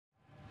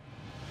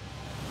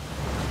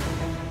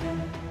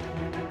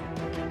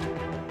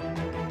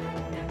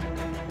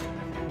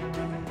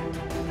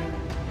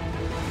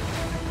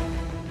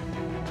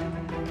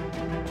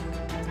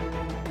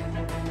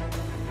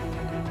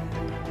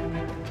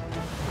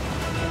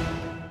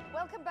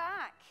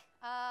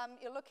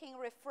You're looking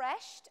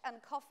refreshed and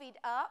coffeeed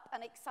up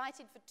and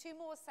excited for 2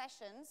 more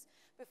sessions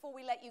before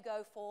we let you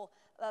go for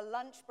a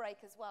lunch break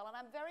as well. And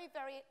I'm very,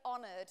 very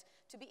honored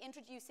to be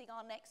introducing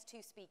our next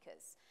 2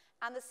 speakers.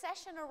 And the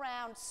session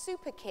around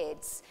super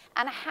kids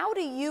and how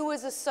do you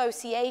as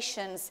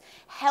associations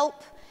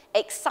help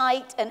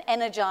excite and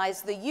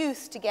energize the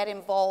youth to get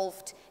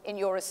involved in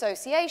your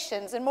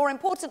associations? And more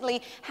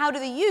importantly, how do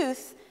the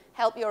youth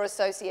help your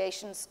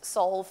associations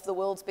solve the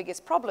world's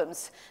biggest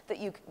problems that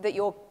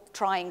you're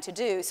trying to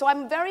do? So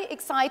I'm very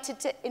excited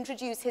to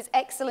introduce His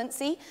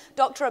Excellency,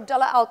 Dr.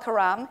 Abdulla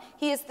Al-Karam.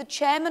 He is the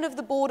Chairman of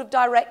the Board of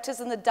Directors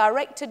and the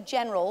Director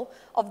General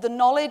of the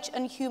Knowledge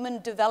and Human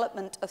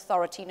Development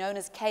Authority, known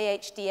as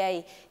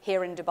KHDA,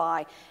 here in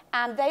Dubai.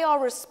 And they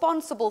are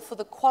responsible for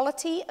the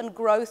quality and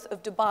growth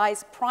of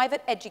Dubai's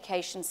private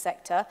education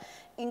sector,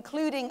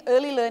 including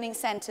early learning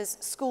centers,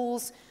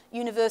 schools,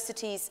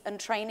 universities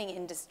and training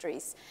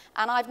industries.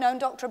 And I've known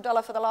Dr.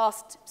 Abdulla for the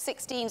last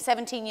 16,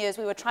 17 years.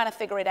 We were trying to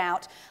figure it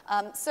out.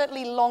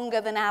 Certainly longer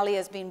than Alia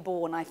has been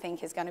born, I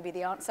think, is going to be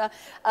the answer.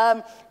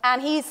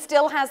 And he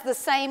still has the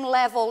same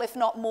level, if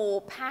not more,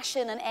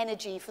 passion and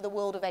energy for the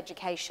world of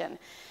education.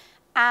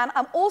 And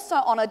I'm also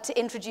honored to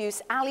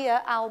introduce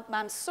Alia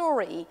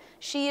Al-Mansoori.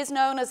 She is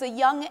known as a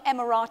young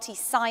Emirati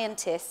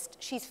scientist.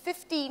 She's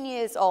 15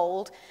 years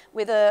old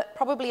with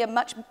probably a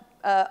much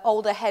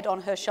older head on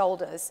her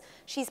shoulders.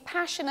 She's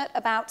passionate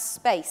about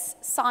space,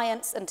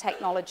 science, and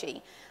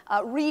technology.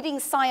 Reading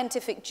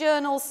scientific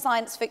journals,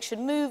 science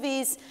fiction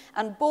movies,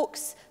 and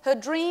books. Her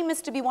dream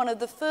is to be one of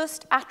the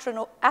first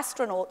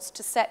astronauts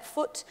to set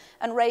foot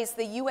and raise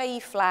the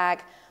UAE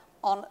flag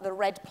on the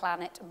red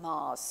planet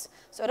Mars.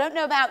 So I don't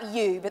know about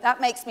you, but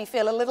that makes me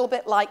feel a little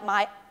bit like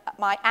my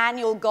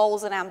annual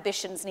goals and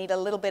ambitions need a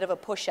little bit of a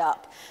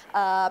push-up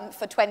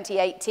for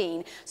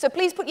 2018. So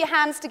please put your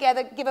hands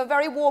together, give a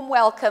very warm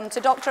welcome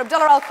to Dr.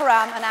 Abdulla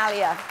Al-Karam and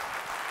Alia.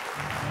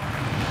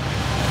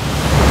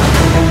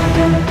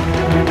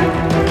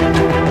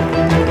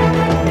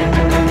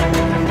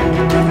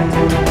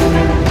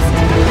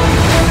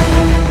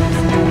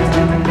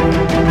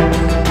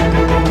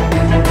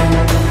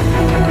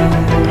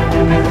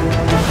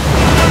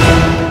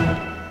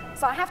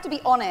 So I have to be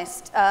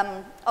honest,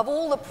 of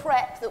all the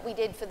prep that we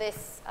did for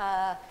this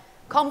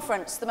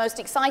conference, the most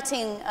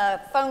exciting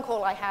phone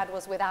call I had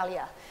was with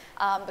Alia,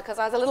 because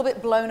I was a little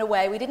bit blown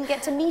away. We didn't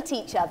get to meet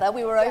each other.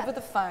 We were over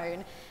the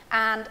phone.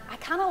 And I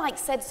kind of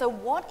said, so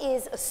what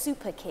is a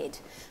super kid?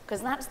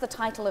 Because that's the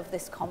title of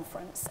this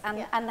conference.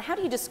 And how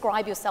do you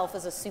describe yourself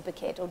as a super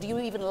kid? Or do you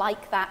even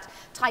like that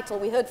title?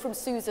 We heard from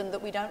Susan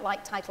that we don't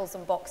like titles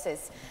and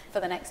boxes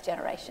for the next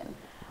generation.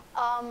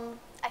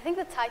 I think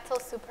the title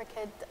Super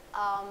Kid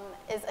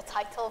is a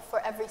title for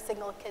every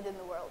single kid in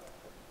the world,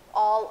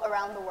 all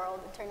around the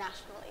world,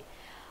 internationally.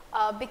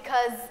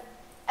 Because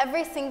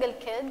every single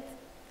kid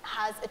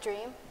has a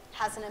dream,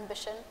 has an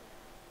ambition.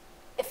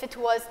 If it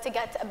was to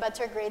get a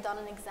better grade on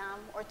an exam,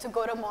 or to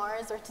go to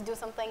Mars, or to do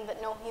something that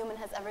no human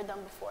has ever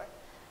done before.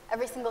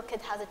 Every single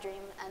kid has a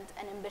dream and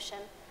an ambition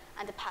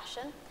and a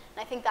passion, and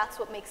I think that's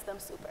what makes them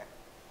super.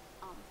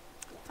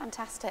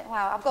 Fantastic.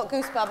 Wow, I've got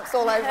goosebumps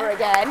all over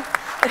again.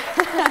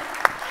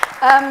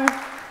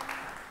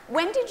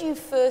 When did you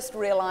first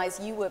realize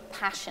you were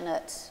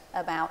passionate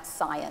about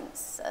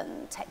science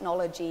and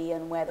technology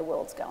and where the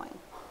world's going?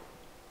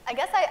 I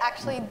guess I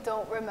actually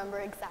don't remember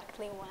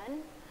exactly when,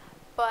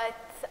 but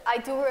I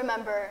do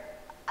remember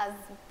as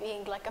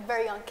being like a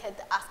very young kid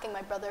asking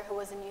my brother, who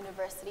was in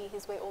university,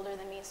 he's way older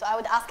than me, so I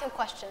would ask him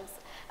questions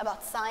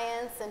about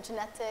science and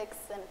genetics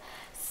and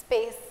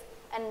space.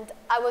 And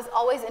I was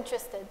always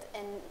interested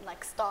in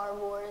Star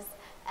Wars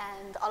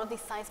and all of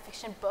these science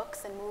fiction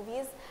books and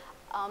movies.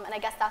 And I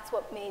guess that's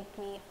what made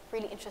me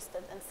really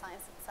interested in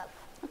science itself.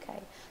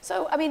 Okay.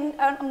 So, I mean,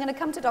 I'm going to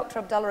come to Dr.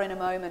 Abdulla in a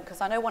moment, because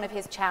I know one of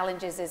his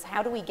challenges is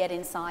how do we get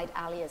inside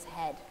Alia's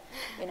head?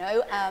 You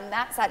know,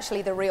 that's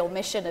actually the real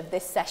mission of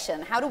this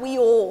session. How do we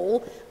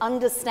all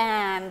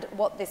understand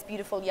what this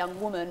beautiful young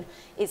woman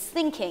is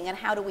thinking, and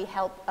how do we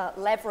help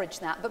leverage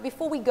that? But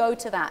before we go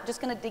to that,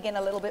 just going to dig in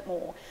a little bit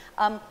more.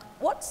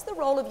 What's the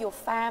role of your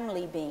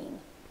family been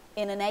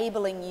in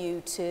enabling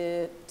you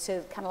to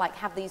kind of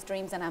have these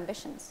dreams and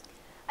ambitions?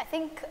 I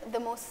think the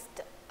most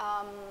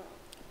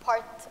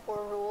part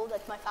or role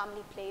that my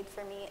family played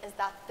for me is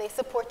that they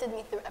supported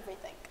me through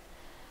everything.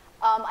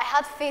 I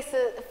had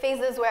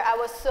phases where I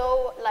was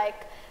so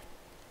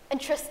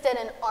interested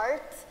in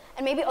art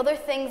and maybe other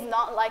things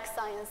not like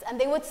science,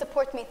 and they would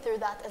support me through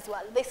that as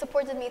well. They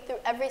supported me through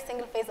every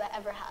single phase I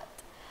ever had.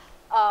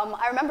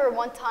 I remember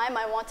one time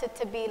I wanted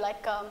to be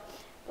like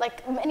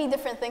many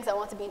different things. I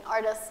wanted to be an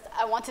artist.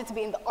 I wanted to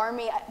be in the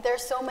army. There are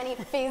so many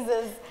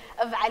phases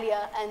of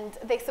Alia, and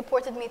they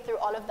supported me through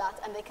all of that,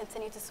 and they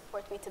continue to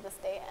support me to this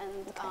day,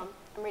 and I'm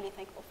really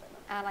thankful for them.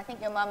 And I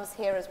think your mum's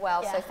here as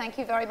well, Yeah. so thank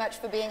you very much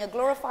for being a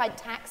glorified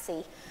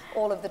taxi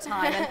all of the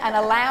time and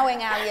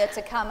allowing Alia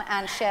to come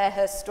and share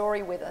her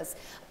story with us.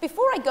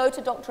 Before I go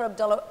to Dr.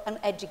 Abdulla and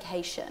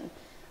education,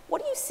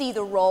 what do you see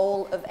the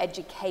role of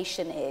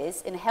education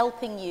is in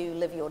helping you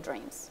live your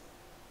dreams?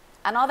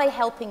 And are they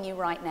helping you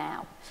right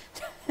now?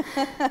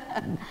 We're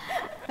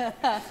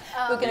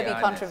going to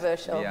be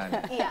controversial.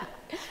 Yeah.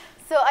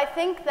 So I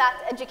think that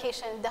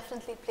education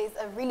definitely plays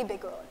a really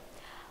big role.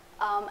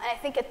 And I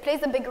think it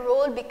plays a big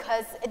role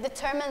because it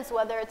determines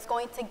whether it's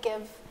going to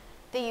give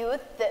the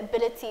youth the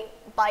ability,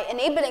 by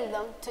enabling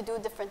them to do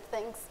different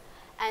things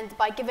and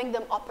by giving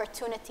them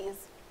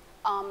opportunities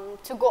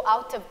to go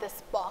out of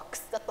this box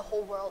that the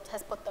whole world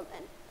has put them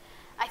in.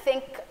 I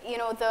think, you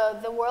know,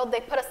 the world, they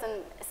put us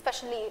in,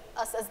 especially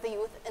us as the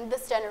youth, in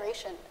this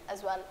generation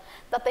as well,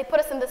 that they put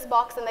us in this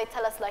box and they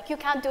tell us, like, you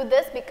can't do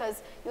this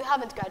because you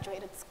haven't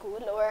graduated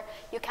school, or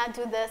you can't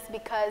do this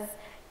because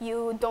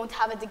you don't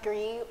have a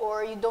degree,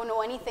 or you don't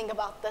know anything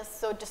about this,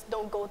 so just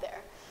don't go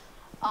there.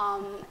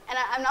 And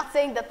I'm not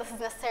saying that this is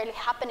necessarily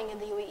happening in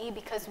the UAE,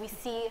 because we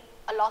see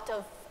a lot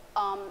of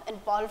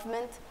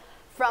involvement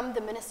from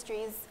the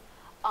ministries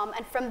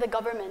and from the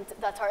government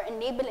that are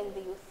enabling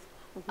the youth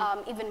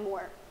even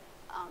more,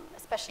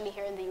 especially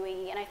here in the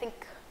UAE. And I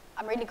think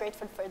I'm really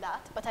grateful for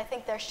that. But I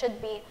think there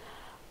should be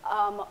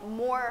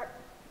more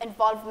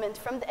involvement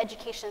from the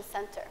education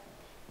center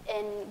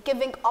in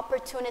giving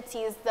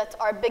opportunities that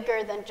are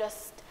bigger than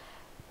just,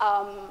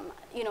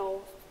 you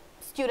know,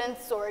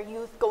 students or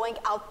youth going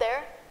out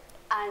there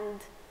and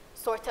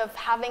sort of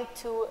having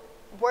to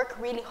work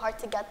really hard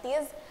to get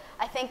these.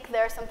 I think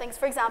there are some things,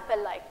 for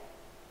example, like,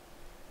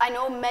 I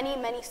know many,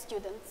 many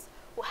students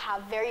who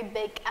have very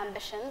big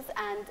ambitions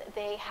and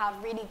they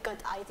have really good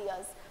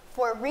ideas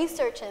for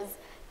researches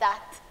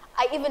that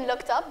I even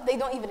looked up, they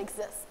don't even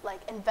exist, like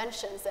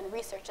inventions and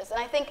researches. And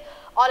I think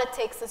all it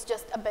takes is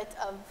just a bit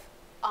of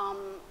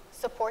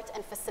support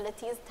and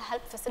facilities to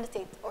help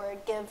facilitate or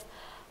give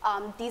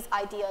these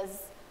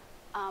ideas,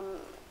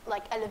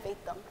 like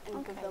elevate them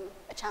and give them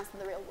a chance in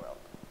the real world.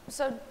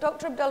 So,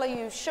 Dr. Abdulla,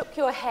 you shook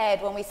your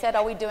head when we said,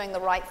 are we doing the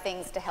right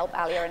things to help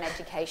Alia in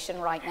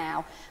education right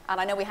now? And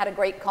I know we had a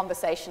great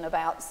conversation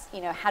about, you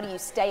know, how do you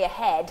stay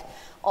ahead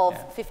of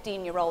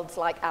 15-year-olds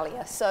like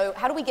Alia? So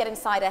how do we get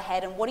inside her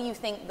head, and what do you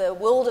think the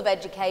world of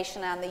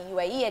education and the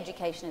UAE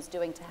education is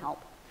doing to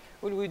help?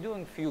 Well, we're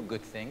doing a few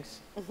good things,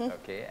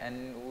 okay,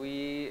 and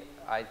we,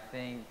 I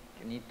think,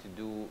 need to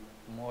do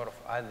more of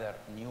other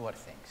newer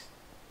things.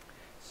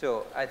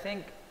 So I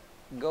think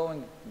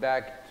going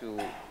back to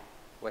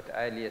what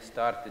Alia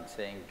started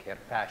saying, her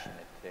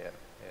passionate, her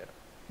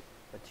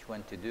what she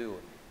wants to do,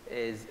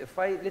 is if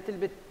I little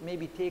bit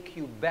maybe take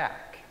you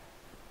back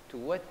to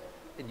what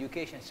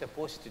education is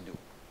supposed to do,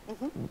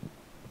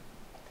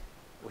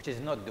 which is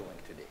not doing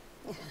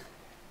today.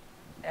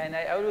 And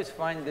I always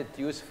find it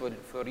useful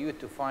for you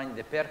to find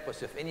the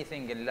purpose of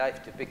anything in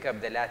life to pick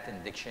up the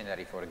Latin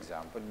dictionary, for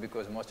example,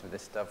 because most of the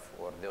stuff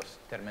or those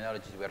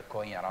terminologies were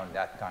coined around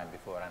that time,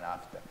 before and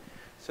after.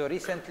 So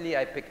recently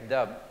I picked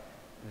up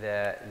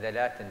the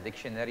Latin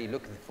dictionary,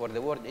 looked for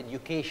the word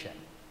education.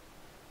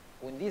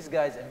 When these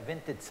guys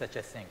invented such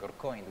a thing or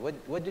coined,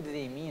 what did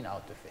they mean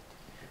out of it?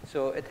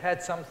 So it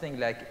had something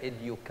like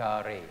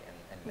educare in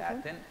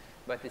Latin,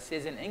 but it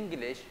says in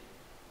English,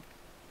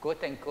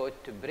 quote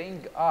unquote, to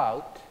bring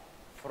out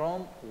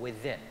from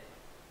within.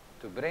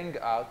 To bring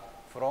out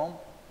from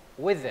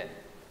within.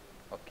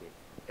 Okay.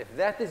 If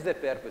that is the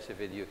purpose of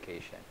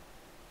education,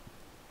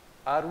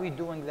 are we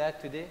doing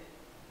that today?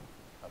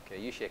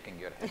 Okay, you're shaking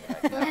your head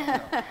right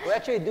now. No. We're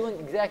actually doing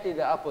exactly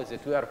the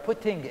opposite. We are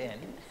putting in,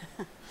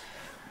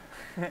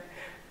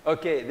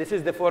 okay, this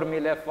is the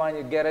formula, fine,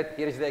 you get it,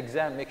 here's the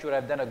exam, make sure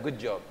I've done a good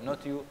job,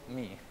 not you,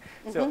 me.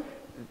 So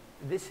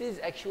this is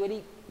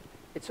actually,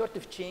 it sort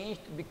of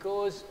changed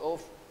because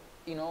of,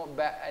 you know,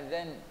 and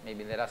then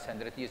maybe in the last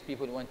 100 years,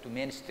 people went to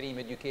mainstream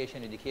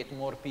education, educate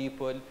more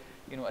people,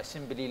 you know,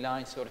 assembly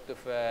line sort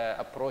of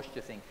approach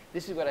to things.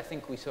 This is where I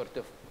think we sort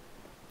of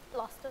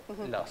lost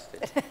it. Lost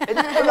it.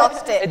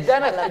 Lost it.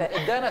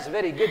 It done us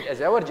very good as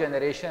our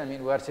generation. I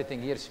mean, we are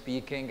sitting here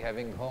speaking,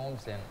 having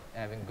homes and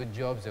having good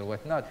jobs or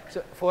whatnot.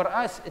 So for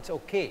us, it's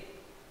okay.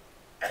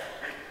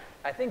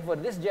 I think for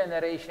this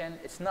generation,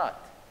 it's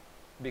not,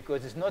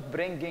 because it's not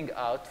bringing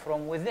out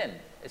from within.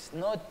 It's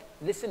not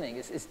listening.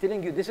 It's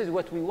telling you this is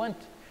what we want.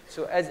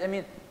 So as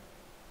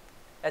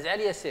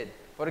Alia said,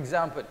 for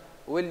example,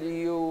 well,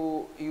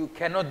 you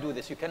cannot do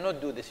this, you cannot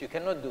do this, you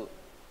cannot do.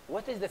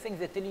 What is the thing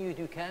they're telling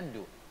you can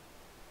do?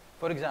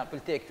 For example,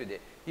 take today.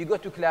 You go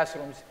to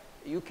classrooms,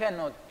 you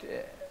cannot,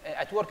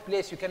 at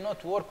workplace, you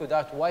cannot work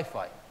without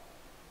Wi-Fi,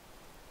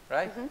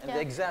 right? In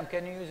the exam,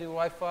 can you use your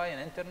Wi-Fi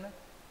and internet?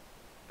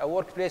 At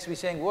workplace, we're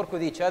saying work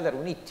with each other.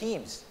 We need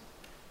teams.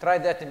 Try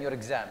that in your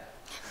exam.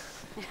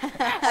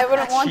 I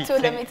wouldn't want to,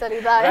 let me tell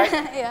you that.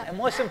 Right? Yeah. And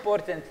most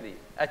importantly,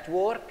 at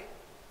work,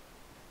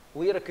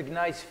 we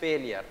recognize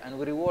failure and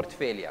we reward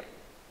failure.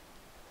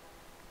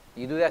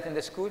 You do that in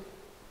the school?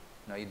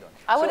 No, you don't.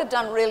 I would have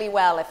done really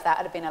well if that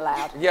had been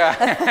allowed.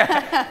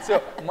 Yeah.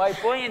 So my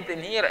point in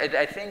here,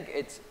 I think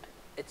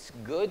it's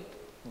good,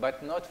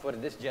 but not for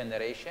this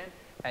generation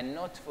and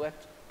not for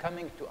what's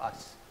coming to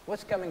us.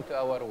 What's coming to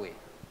our way?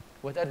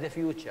 What are the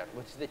future?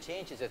 What's the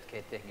changes that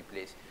can take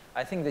place?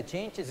 I think the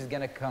changes is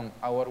going to come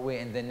our way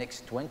in the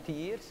next 20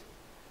 years,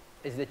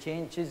 is the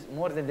changes,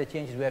 more than the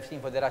changes we have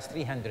seen for the last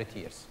 300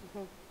 years,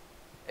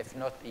 if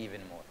not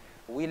even more.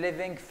 We're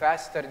living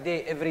faster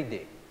day every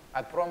day.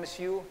 I promise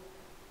you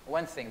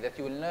one thing, that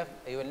you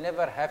will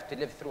never have to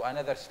live through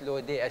another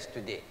slow day as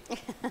today.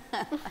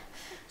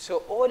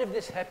 So all of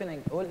this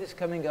happening, all this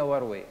coming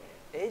our way,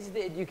 is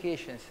the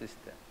education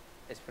system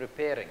is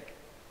preparing,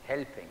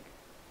 helping,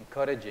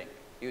 encouraging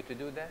you to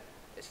do that?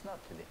 It's not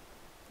today.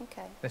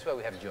 Okay. That's why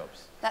we have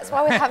jobs. That's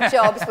why we have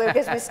jobs,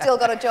 because we've still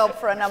got a job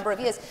for a number of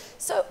years.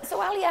 So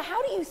Alia,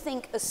 how do you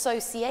think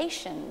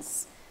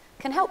associations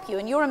can help you?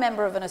 And you're a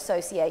member of an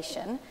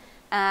association,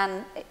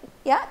 and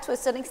yeah, to a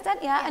certain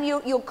extent, yeah, and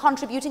you're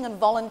contributing and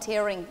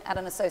volunteering at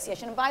an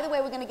association. And by the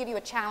way, we're going to give you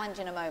a challenge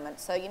in a moment,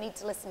 so you need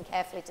to listen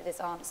carefully to this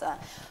answer.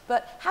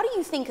 But how do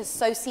you think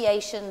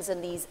associations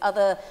and these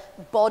other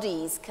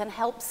bodies can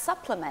help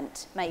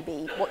supplement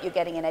maybe what you're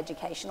getting in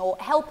education, or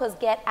help us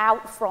get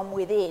out from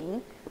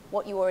within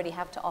what you already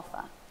have to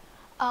offer?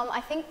 I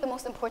think the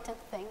most important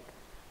thing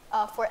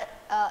for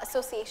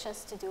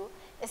associations to do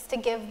is to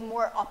give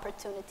more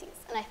opportunities.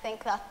 And I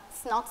think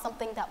that's not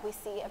something that we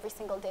see every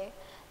single day,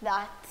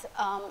 that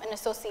an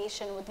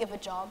association would give a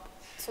job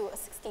to a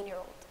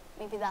 16-year-old.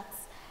 Maybe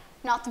that's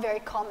not very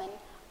common.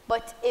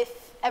 But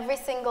if every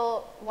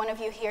single one of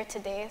you here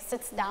today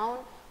sits down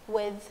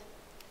with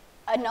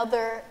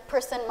another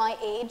person my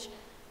age,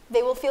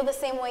 they will feel the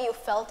same way you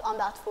felt on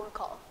that phone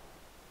call.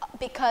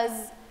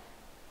 Because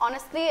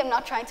honestly, I'm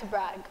not trying to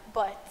brag,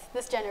 but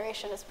this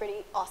generation is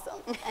pretty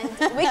awesome.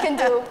 And we can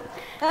do...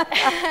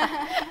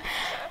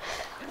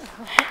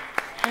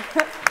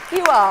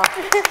 You are.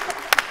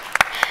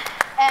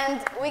 And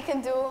we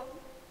can do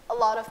a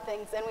lot of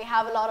things, and we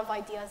have a lot of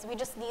ideas. We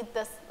just need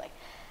this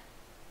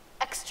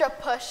extra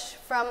push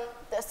from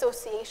the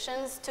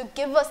associations to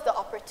give us the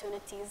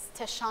opportunities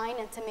to shine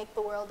and to make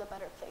the world a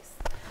better place.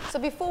 So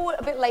before,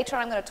 a bit later,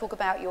 I'm going to talk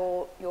about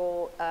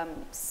your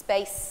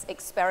space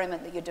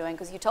experiment that you're doing,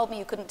 because you told me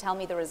you couldn't tell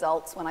me the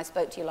results when I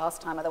spoke to you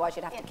last time, otherwise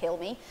you'd have to kill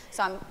me.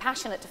 So I'm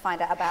passionate to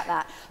find out about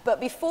that. But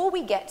before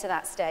we get to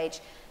that stage,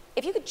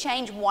 if you could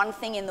change one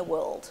thing in the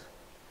world,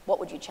 what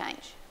would you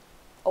change?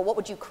 Or what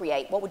would you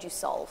create? What would you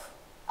solve?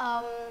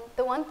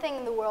 The one thing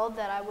in the world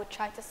that I would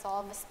try to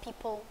solve is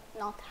people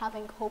not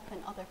having hope in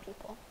other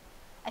people.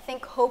 I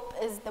think hope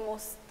is the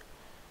most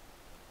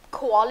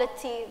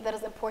quality that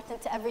is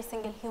important to every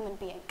single human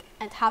being.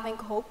 And having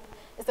hope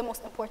is the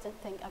most important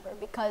thing ever,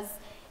 because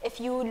if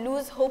you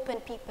lose hope in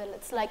people,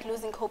 it's like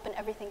losing hope in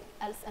everything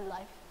else in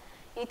life.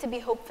 You need to be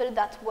hopeful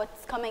that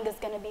what's coming is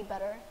going to be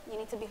better. You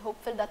need to be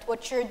hopeful that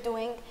what you're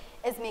doing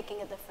is making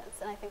a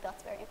difference, and I think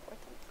that's very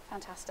important.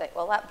 Fantastic.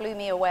 Well, that blew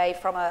me away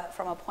from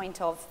a point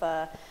of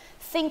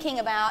thinking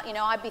about,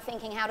 I'd be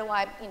thinking, how do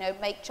I,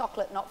 make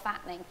chocolate not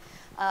fattening,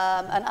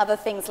 and other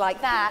things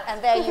like that.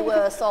 And there you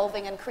were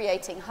solving and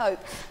creating hope.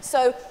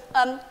 So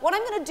what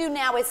I'm going to do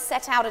now is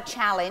set out a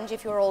challenge,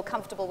 if you're all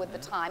comfortable with the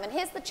time. And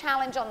here's the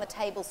challenge on the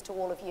tables to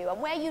all of you. And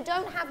where you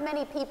don't have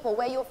many people,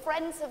 where your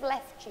friends have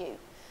left you,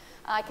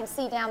 I can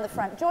see down the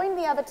front. Join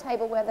the other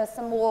table where there's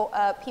some more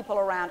people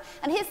around.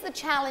 And here's the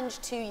challenge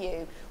to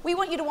you. We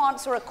want you to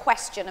answer a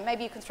question, and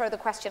maybe you can throw the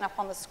question up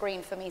on the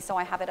screen for me so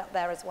I have it up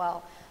there as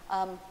well.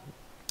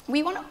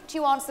 We want you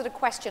to answer the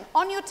question.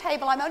 On your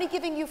table, I'm only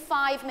giving you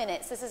 5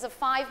 minutes. This is a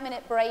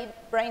 5-minute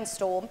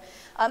brainstorm.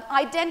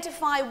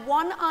 Identify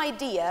one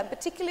idea,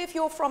 particularly if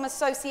you're from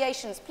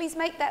associations. Please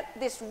make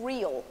this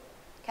real,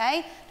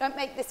 okay? Don't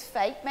make this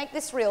fake, make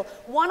this real.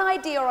 One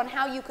idea on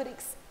how you could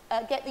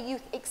get the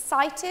youth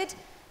excited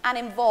and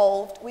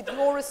involved with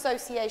your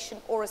association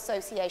or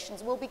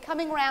associations. We'll be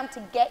coming around to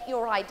get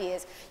your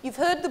ideas. You've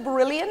heard the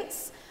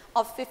brilliance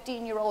of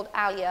 15-year-old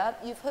Alia.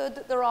 You've heard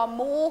that there are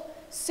more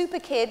super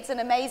kids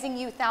and amazing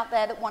youth out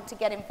there that want to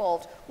get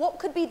involved. What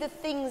could be the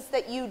things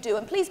that you do?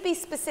 And please be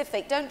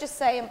specific. Don't just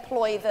say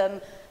employ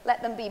them,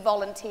 let them be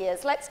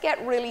volunteers. Let's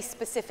get really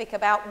specific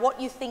about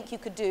what you think you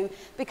could do,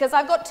 because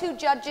I've got 2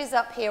 judges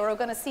up here who are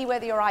going to see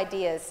whether your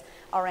ideas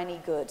are any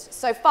good.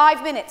 So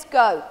 5 minutes,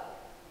 go.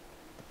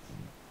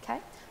 Okay,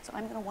 so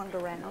I'm going to wander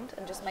around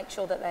and just make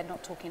sure that they're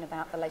not talking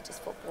about the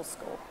latest football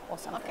score or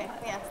something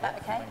like that. Yeah. Is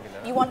that okay?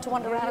 You want to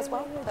wander around as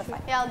well?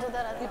 Perfect. Yeah, I'll do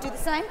that. You do the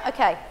same?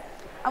 Okay.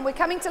 And we're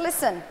coming to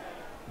listen.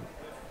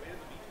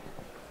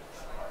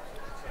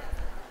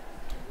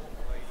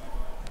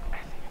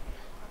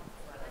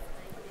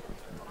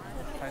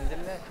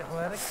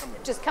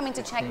 Just coming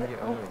to check. I don't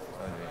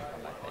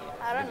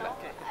know.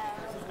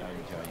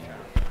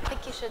 I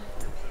think you should.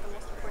 The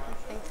most important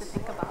thing to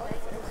think about.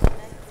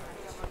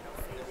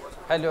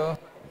 Hello.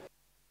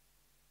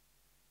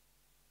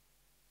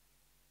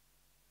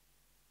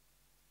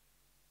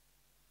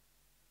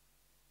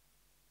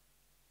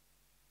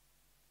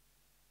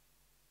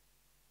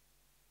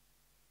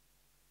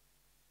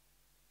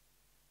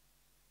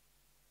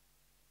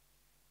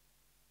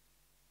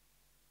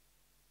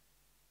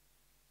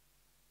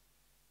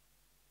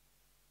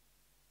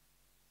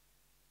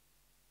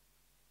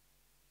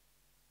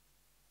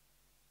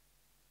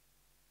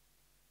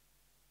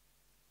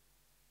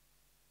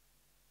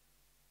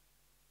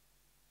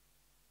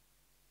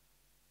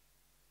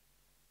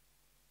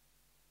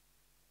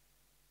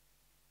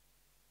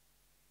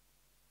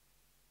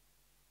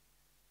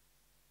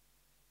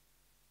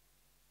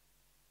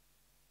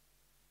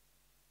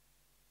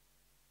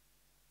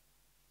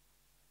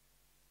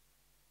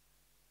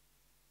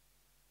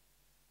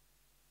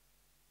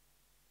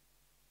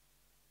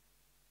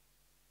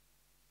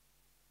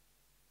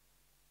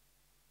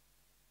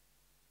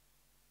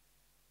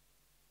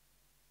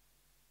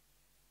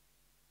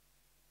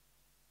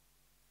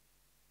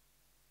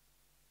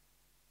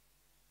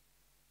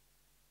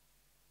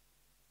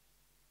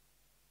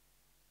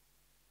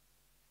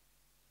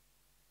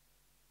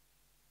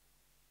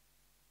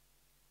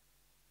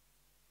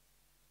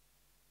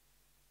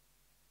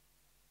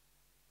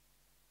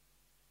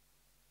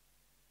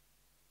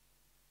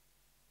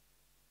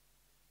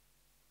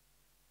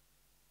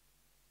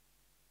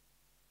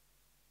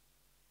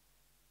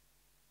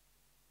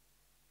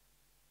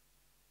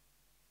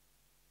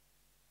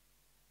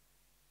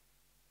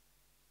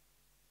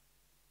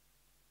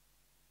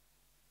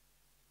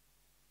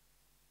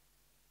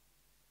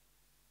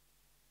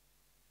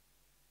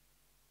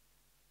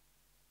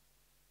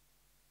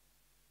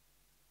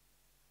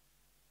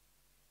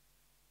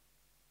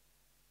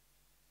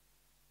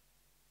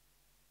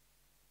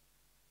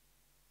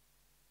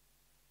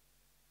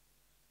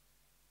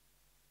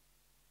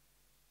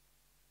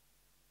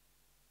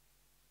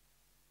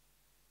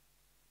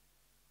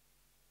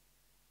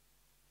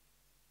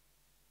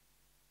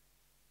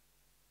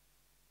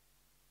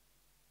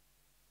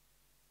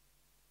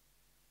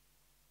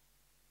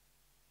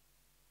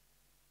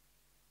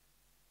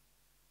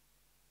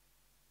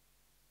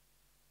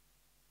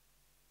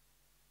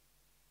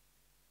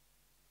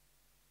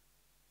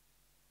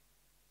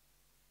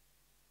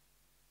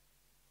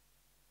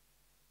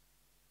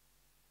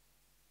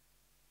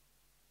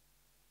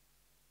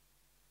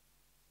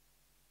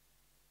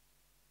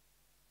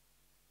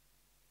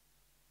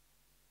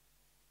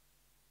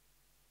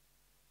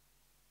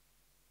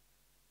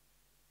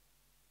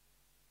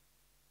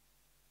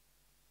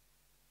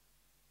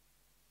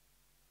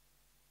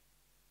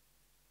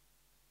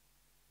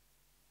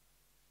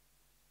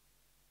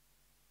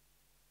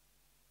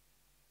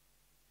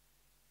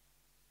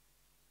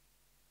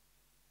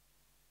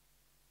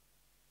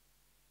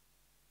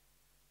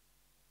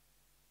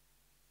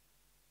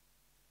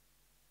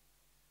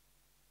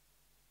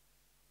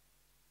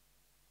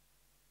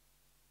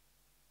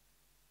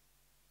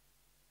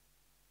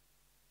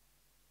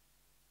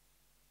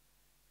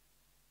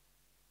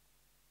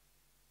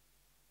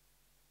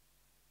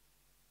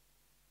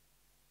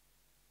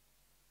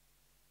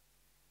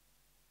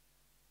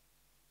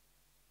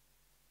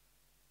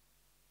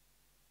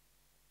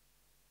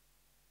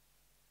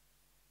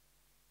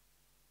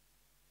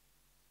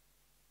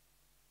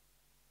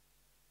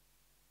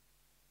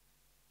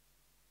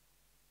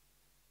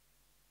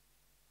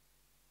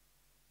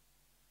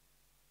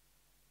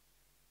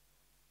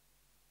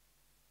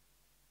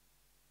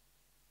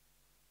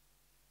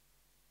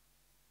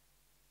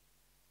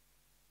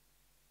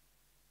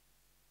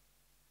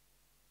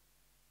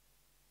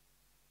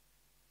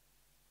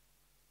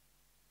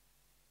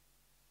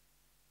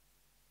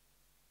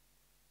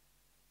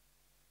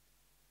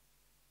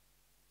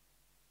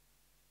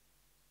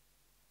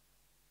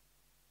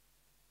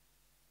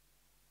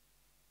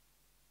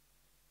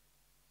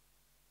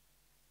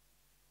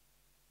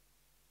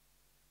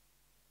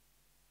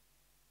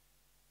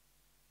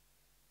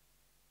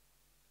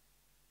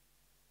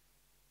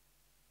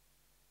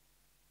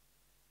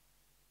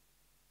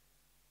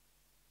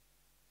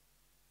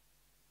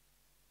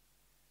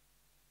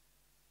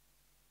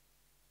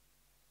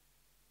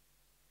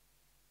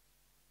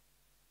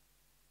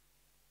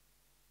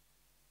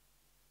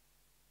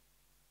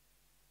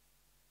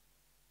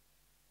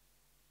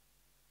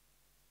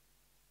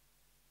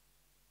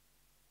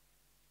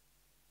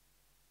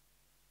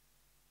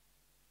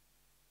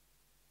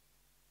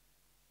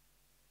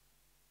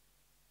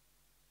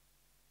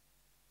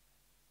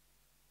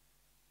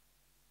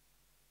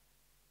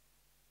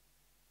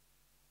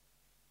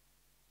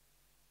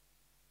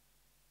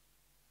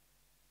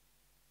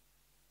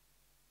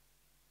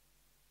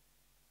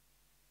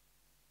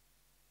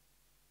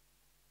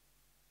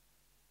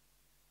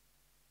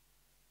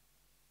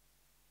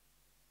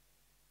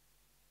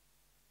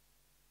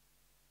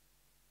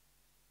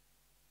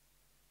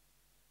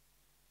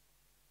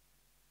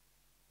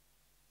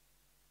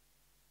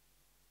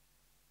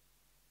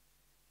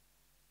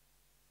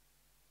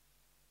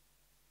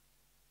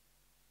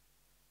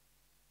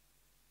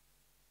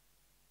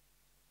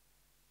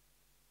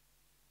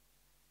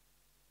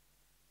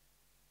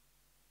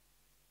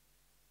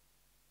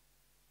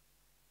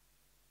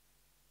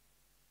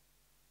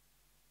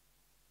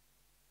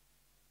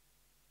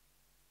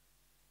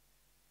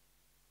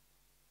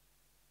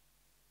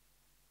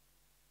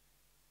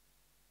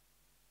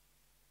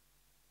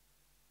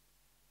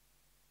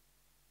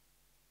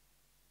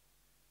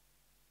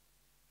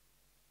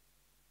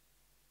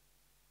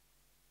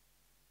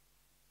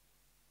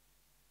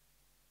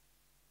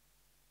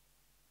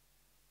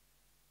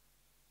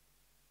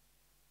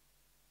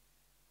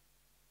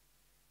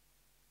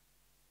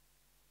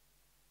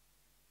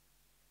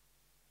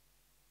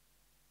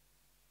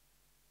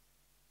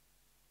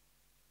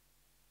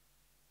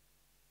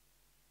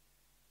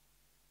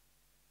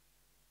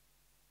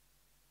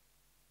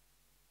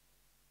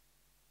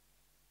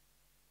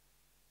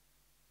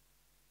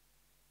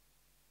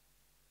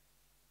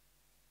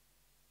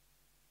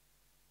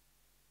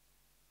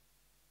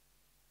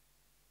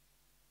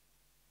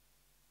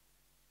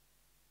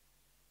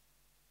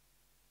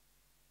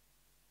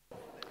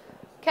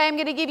 Okay, I'm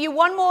going to give you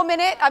 1 more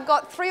minute. I've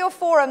got 3 or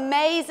 4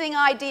 amazing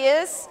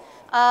ideas.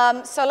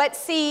 So let's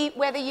see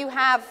whether you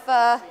have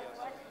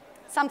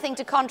something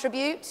to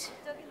contribute.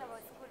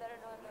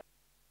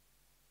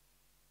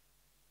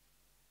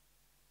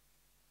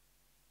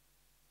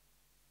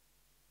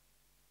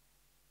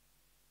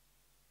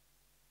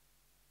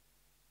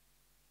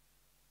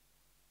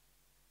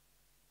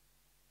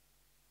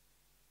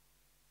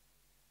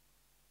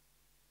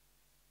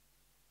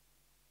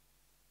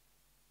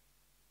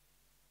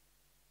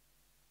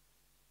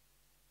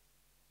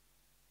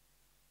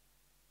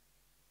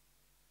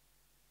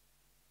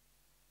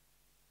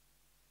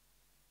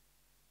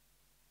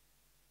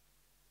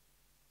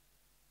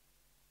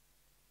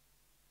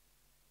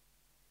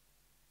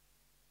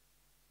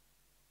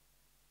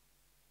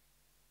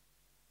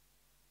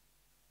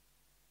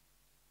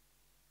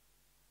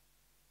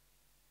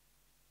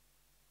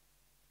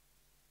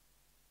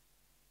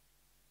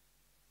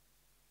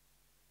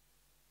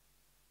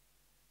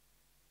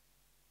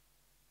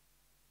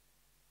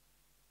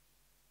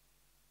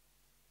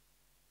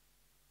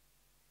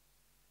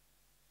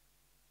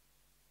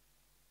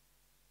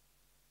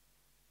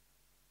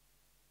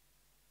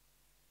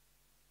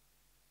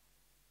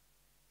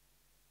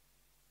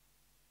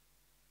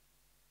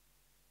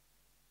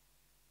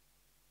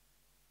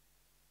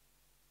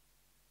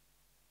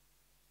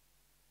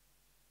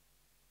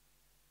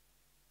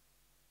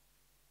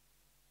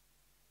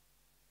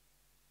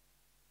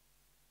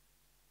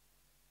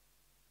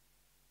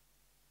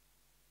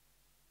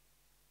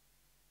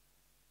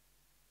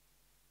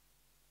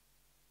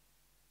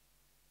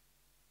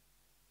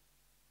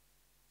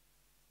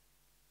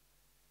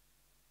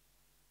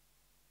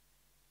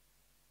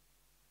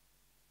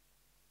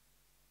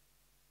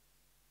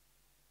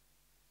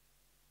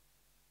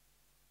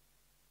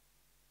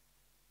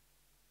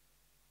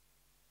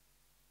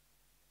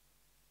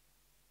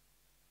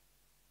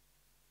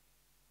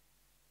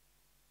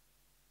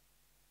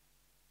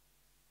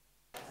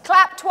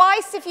 Clap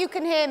twice if you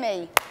can hear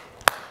me.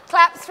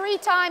 Clap 3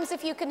 times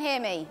if you can hear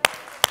me.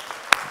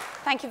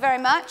 Thank you very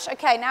much.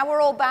 Okay, now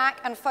we're all back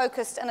and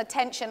focused and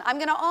attention. I'm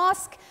going to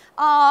ask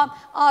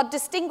our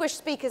distinguished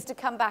speakers to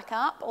come back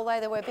up,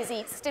 although they were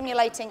busy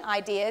stimulating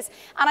ideas.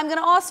 And I'm going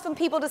to ask from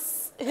people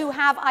who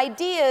have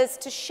ideas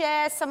to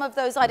share some of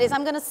those ideas.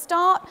 I'm going to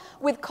start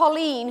with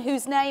Colleen,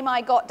 whose name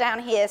I got down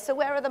here. So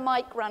where are the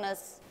mic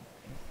runners?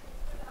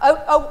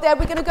 Oh, there,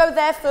 we're going to go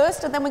there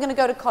first, and then we're going to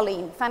go to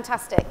Colleen.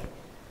 Fantastic.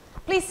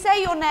 Please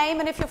say your name,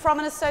 and if you're from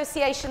an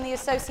association, the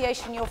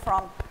association you're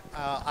from.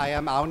 I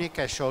am Auni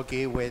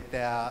Khashoggi with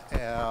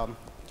the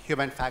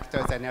Human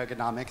Factors and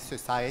Ergonomics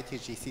Society,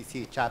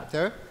 GCC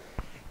chapter.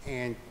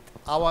 And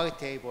our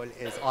table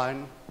is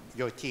on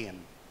your team.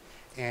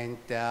 And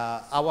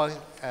our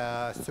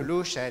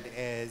solution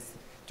is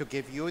to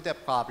give you the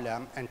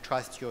problem and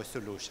trust your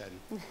solution.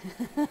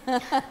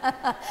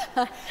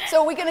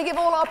 So we're going to give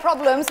all our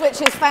problems,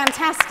 which is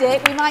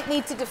fantastic. We might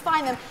need to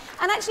define them.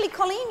 And actually,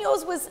 Colleen,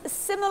 yours was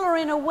similar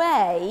in a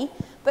way,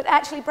 but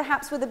actually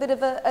perhaps with a bit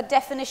of a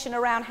definition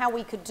around how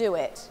we could do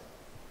it.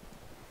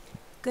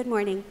 Good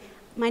morning.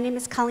 My name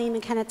is Colleen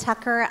McKenna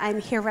Tucker. I'm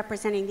here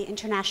representing the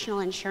International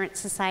Insurance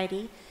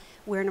Society.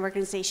 We're an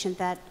organization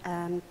that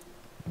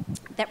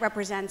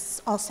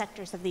represents all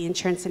sectors of the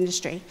insurance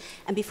industry.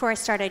 And before I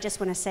start, I just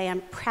want to say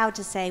I'm proud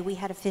to say we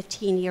had a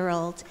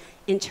 15-year-old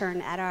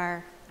intern at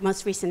our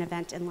most recent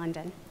event in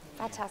London.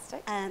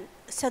 Fantastic.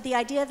 So the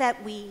idea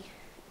that we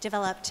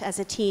developed as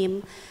a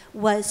team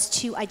was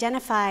to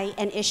identify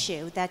an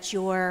issue that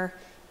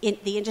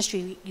the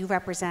industry you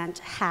represent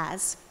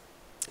has.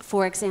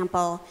 For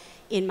example,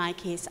 in my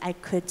case, I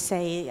could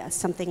say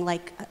something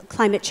like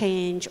climate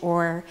change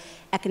or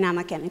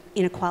economic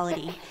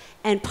inequality,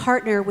 and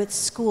partner with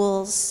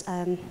schools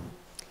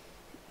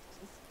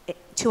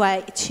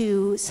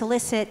to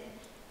solicit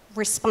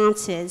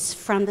responses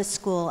from the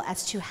school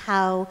as to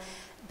how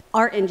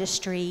our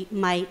industry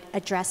might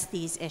address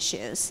these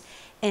issues,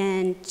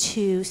 and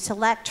to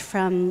select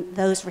from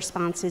those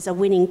responses a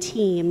winning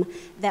team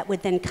that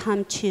would then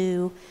come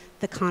to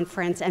the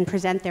conference and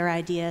present their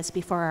ideas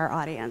before our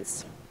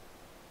audience.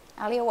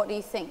 Alia, what do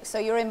you think? So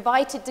you're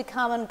invited to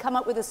come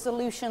up with a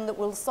solution that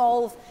will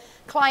solve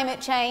climate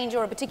change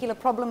or a particular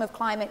problem of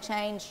climate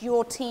change.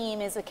 Your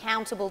team is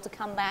accountable to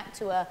come back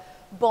to a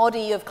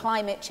body of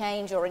climate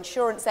change or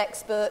insurance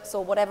experts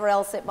or whatever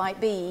else it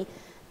might be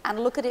and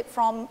look at it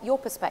from your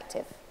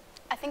perspective.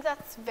 I think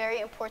that's very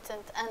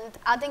important. And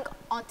adding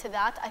on to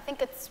that, I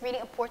think it's really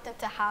important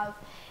to have,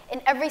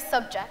 in every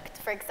subject,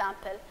 for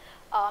example,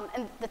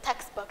 in the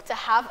textbook, to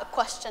have a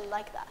question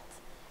like that,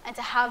 and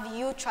to have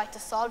you try to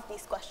solve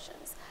these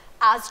questions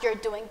as you're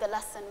doing the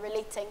lesson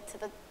relating to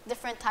the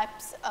different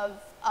types of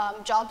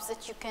jobs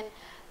that you can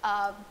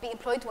be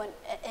employed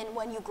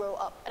when you grow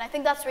up. And I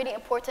think that's really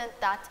important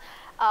that,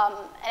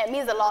 and it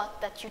means a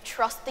lot that you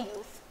trust the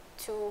youth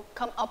to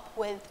come up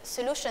with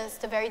solutions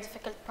to very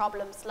difficult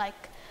problems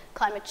like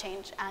climate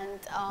change, and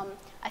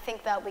I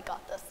think that we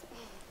got this.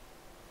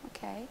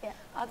 Okay.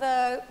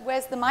 Yeah.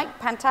 Where's the mic?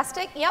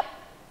 Fantastic. Yep.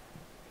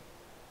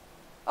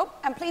 Oh,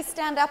 and please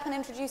stand up and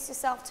introduce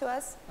yourself to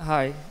us.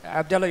 Hi,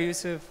 Abdulla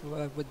Yusuf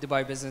with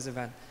Dubai Business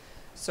Event.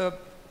 So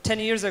 10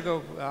 years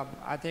ago,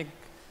 I think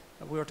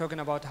we were talking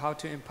about how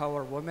to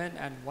empower women,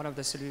 and one of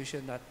the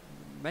solutions that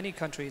many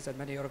countries and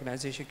many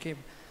organizations came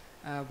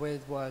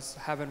with was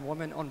having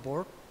women on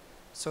board.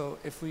 So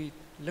if we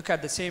look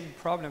at the same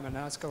problem and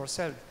ask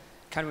ourselves,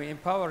 can we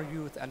empower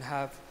youth and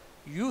have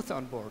youth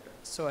on board?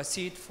 So a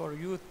seat for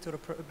youth to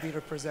be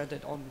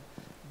represented on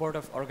board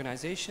of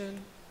organization,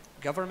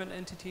 government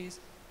entities.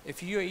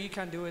 If UAE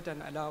can do it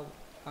and allow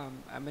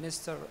a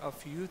minister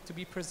of youth to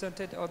be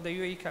presented on the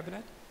UAE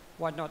cabinet,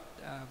 why not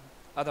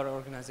other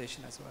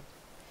organizations as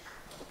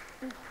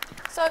well?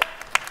 So,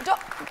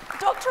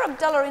 Dr.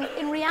 Abdulla,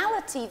 in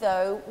reality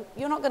though,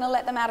 you're not going to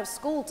let them out of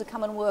school to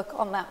come and work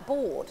on that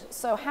board.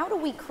 So how do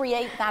we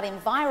create that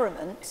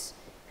environment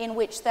in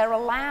which they're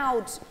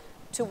allowed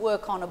to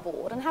work on a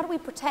board? And how do we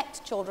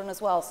protect children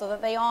as well so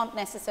that they aren't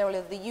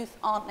necessarily, the youth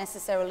aren't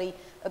necessarily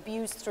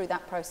abused through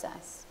that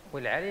process?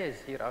 Well, Alia is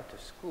here out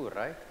of school,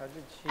 right? How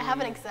did she? I have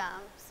an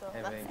exam, so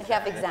that's You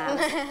have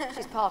exams.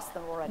 She's passed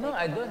them already. No,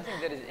 I don't think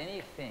there is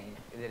anything,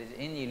 there is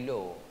any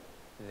law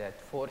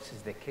that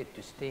forces the kid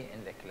to stay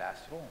in the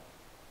classroom.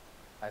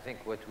 I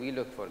think what we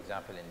look, for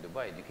example, in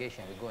Dubai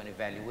education, we go and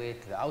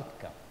evaluate the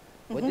outcome.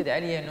 What did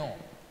Alia know?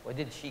 What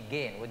did she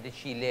gain? What did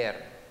she learn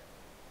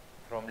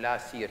from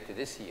last year to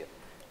this year?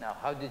 Now,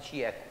 how did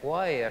she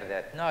acquire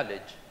that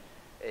knowledge?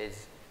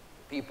 Is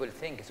people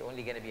think it's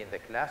only going to be in the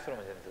classroom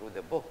and through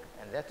the book,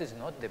 and that is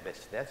not the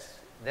best.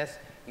 That's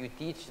you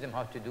teach them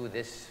how to do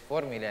this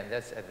formula, and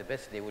that's at the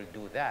best they will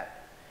do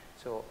that.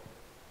 So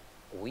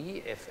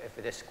if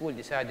the school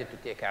decided to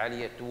take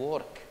Alia to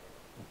work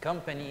in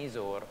companies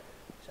or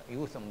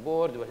youth on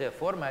board, whatever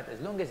format, as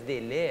long as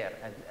they learn,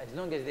 as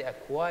long as they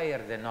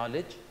acquire the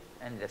knowledge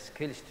and the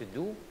skills to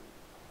do,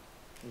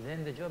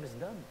 then the job is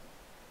done.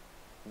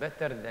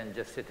 Better than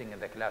just sitting in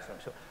the classroom.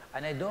 So,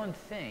 and I don't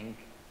think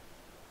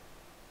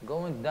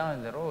going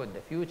down the road,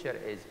 the future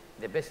is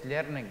the best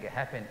learning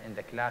happen in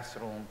the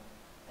classroom,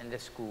 in the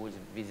schools,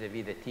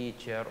 vis-a-vis the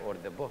teacher or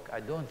the book. I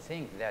don't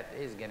think that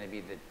is going to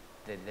be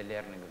the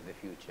learning of the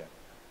future.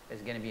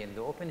 It's going to be in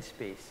the open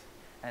space.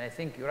 And I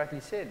think you rightly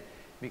said,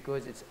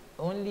 because it's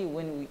only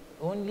when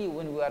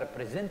we are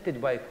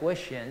presented by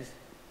questions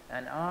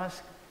and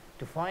asked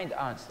to find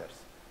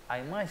answers.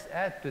 I must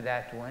add to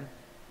that one,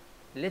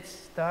 let's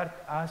start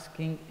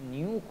asking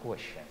new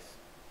questions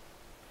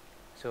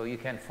so you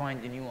can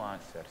find the new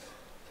answers.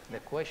 The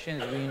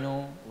questions we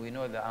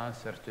know the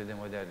answers to them,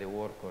 whether they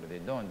work or they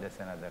don't, that's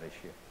another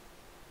issue.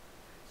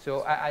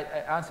 So I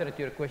answer to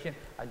your question,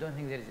 I don't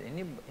think there is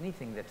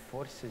anything that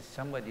forces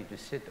somebody to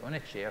sit on a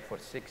chair for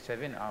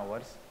 6-7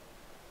 hours.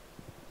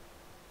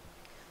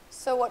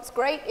 So what's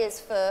great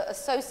is for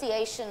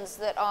associations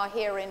that are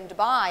here in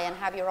Dubai and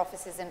have your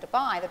offices in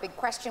Dubai, the big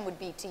question would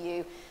be to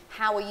you,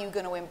 how are you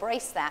going to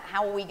embrace that?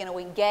 How are we going to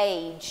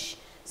engage,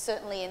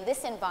 certainly in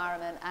this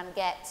environment, and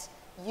get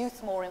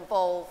youth more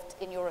involved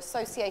in your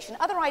association?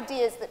 Other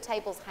ideas that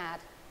tables had?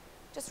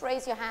 Just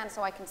raise your hand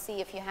so I can see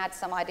if you had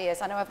some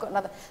ideas. I know I've got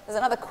there's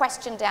another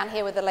question down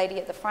here with the lady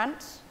at the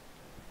front.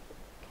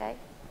 Okay.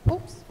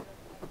 Oops.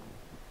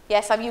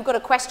 Yes, you've got a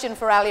question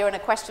for Alia and a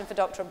question for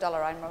Dr.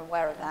 Abdulla. I'm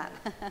aware of that.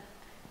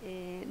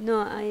 No,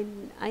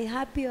 I'm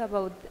happy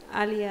about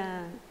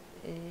Alia,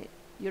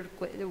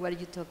 what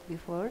you talked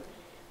before.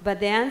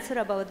 But the answer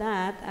about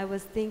that, I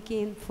was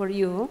thinking for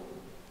you,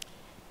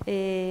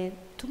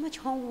 too much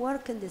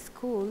homework in the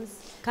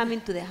schools coming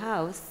to the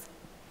house,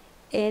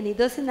 and it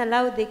doesn't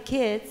allow the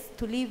kids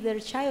to live their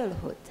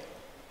childhood,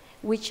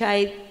 which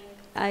I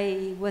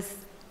was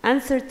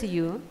answered to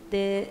you.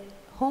 The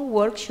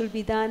homework should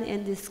be done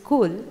in the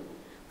school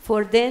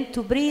for them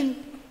to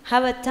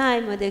have a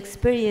time or the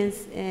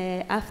experience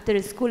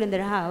after school in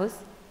their house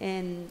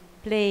and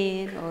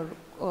playing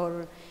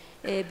or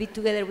be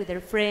together with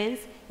their friends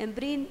and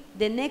bring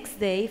the next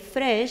day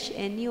fresh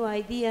and new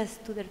ideas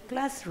to their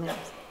classrooms.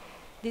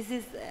 This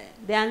is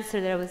the answer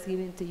that I was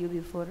giving to you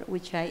before,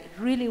 which I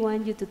really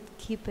want you to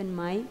keep in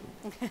mind.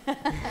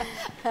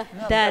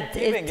 That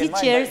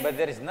teachers... But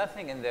there is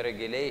nothing in the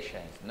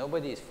regulations.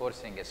 Nobody is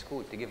forcing a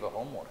school to give a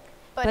homework.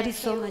 But it's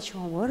so much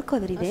homework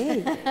every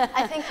day.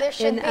 I think there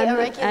should be a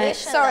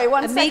regulation. Sorry,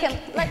 one second.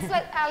 Let's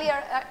let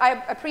Alia,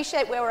 I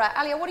appreciate where we're at.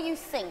 Alia, what do you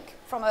think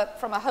from a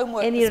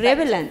homework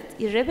perspective?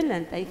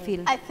 Irrelevant, I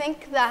feel. I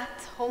think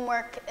that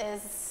homework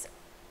is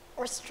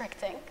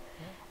restricting.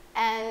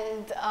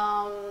 And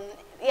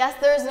yes,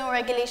 there is no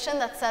regulation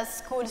that says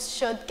schools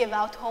should give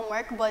out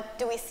homework, but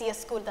do we see a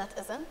school that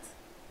isn't?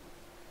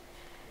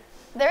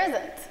 There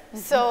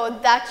isn't. So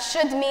that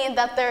should mean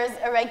that there's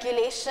a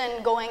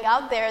regulation going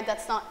out there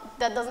that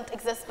doesn't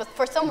exist, but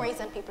for some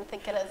reason people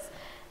think it is,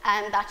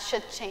 and that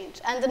should change.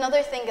 And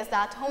another thing is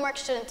that homework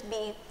shouldn't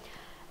be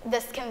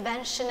this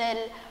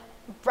conventional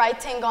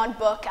writing on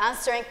book,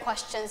 answering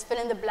questions, fill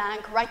in the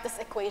blank, write this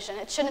equation.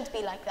 It shouldn't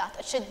be like that.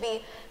 It should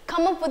be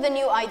come up with a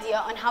new idea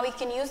on how we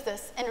can use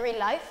this in real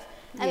life,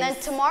 and then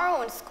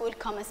tomorrow in school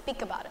come and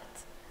speak about it.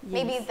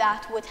 Maybe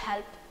that would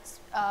help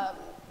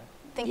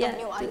think of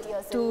new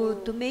ideas.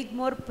 To make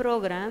more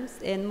programs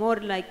and more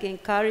like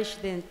encourage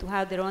them to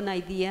have their own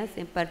ideas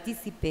and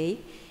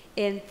participate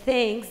and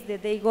things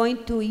that they're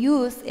going to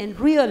use in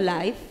real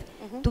life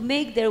to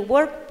make their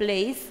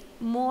workplace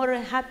more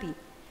happy.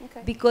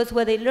 Okay. Because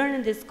what they learn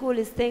in the school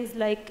is things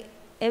like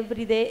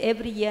every day,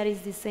 every year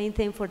is the same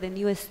thing for the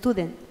newest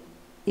student.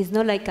 It's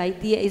not like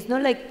it's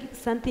not like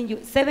something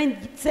you,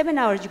 7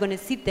 hours you're going to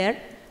sit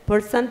there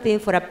for something,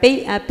 for a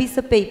piece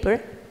of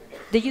paper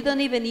that you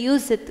don't even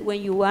use it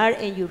when you are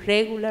in your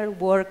regular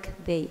work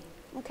day.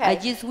 Okay. I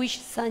just wish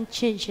some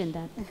change in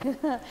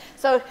that.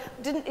 So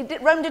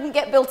Rome didn't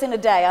get built in a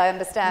day, I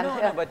understand. No,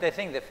 no, but I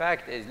think the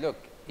fact is, look,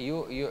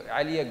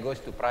 Alia goes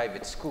to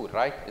private school,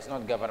 right? It's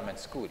not government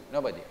school.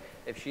 Nobody.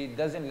 If she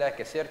doesn't like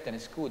a certain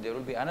school, there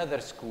will be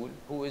another school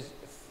who is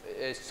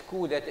a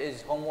school that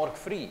is homework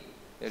free.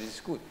 There is a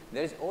school.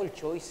 There is all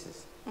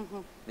choices.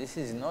 This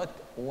is not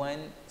one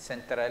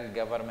central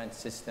government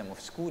system of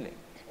schooling.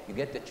 You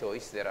get the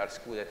choice. There are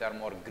schools that are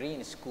more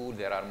green school.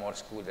 There are more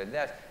schools than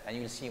that, and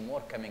you'll see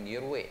more coming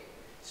your way.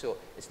 So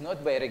it's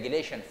not by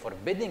regulation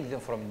forbidding them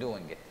from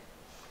doing it.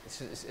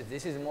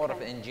 This is more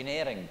of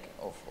engineering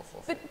of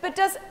but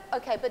does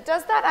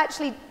that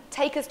actually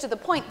take us to the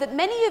point that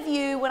many of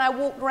you, when I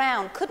walked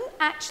around, couldn't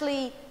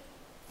actually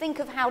think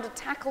of how to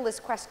tackle this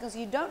question because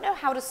you don't know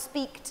how to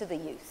speak to the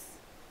youth?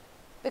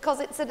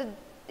 Because it's at a,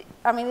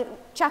 I mean,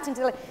 chatting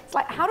to, it's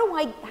like, how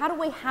do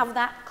we have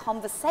that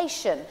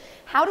conversation?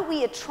 How do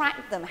we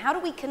attract them? How do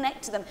we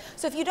connect to them?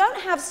 So if you don't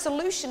have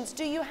solutions,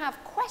 do you have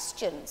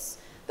questions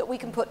that we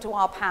can put to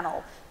our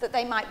panel that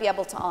they might be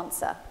able to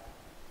answer?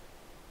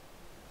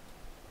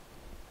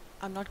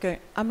 I'm not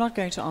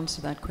going to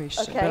answer that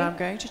question, Okay. but I'm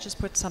going to just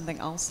put something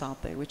else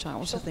out there, which I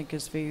also think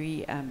is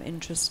very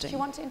interesting. Do you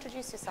want to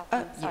introduce yourself?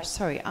 Yes,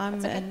 sorry. I'm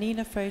okay.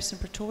 Nina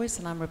Fraser-Pretorius,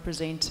 and I'm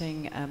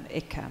representing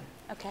ICA.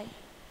 Okay.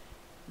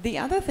 The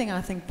other thing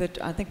I think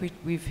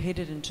we've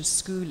headed into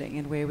schooling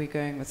and where we're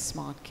going with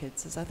smart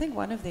kids is I think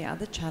one of the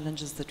other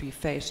challenges that we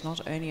face,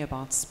 not only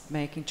about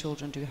making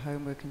children do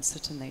homework and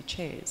sit in their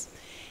chairs,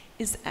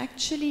 is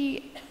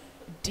actually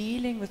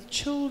dealing with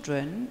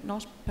children,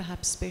 not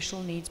perhaps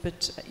special needs,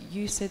 but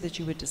you said that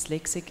you were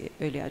dyslexic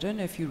earlier. I don't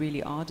know if you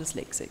really are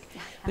dyslexic,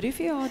 but if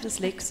you are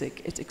dyslexic,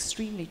 it's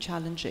extremely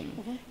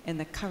challenging in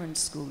the current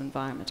school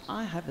environment.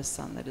 I have a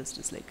son that is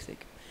dyslexic.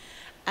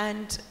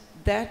 And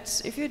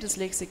that, if you're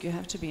dyslexic, you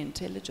have to be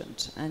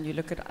intelligent. And you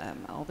look at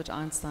Albert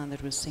Einstein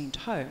that was sent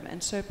home.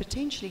 And so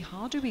potentially,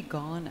 how do we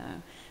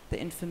garner the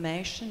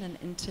information and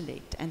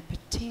intellect and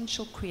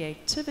potential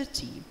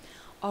creativity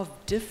of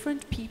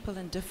different people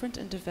and different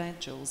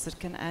individuals that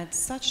can add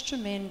such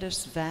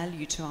tremendous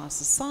value to our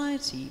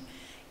society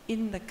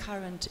in the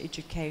current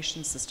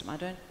education system? I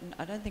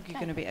don't think you're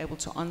going to be able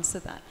to answer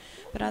that.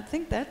 But I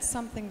think that's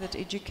something that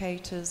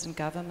educators and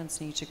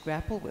governments need to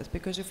grapple with,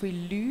 because if we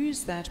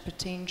lose that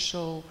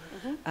potential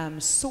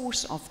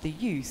source of the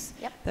youth,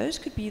 those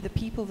could be the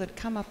people that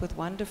come up with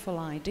wonderful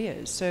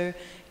ideas. So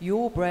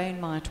your brain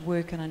might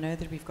work, and I know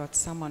that we've got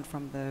someone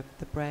from the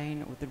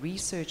Brain or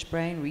the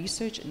Brain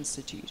Research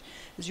Institute,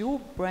 is your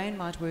brain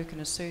might work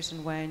in a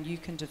certain way and you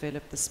can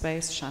develop the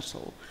space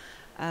shuttle.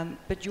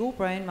 But your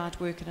brain might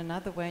work in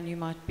another way and you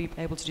might be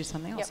able to do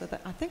something else. So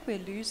I think we're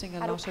losing a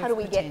lot of potential. How do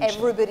we get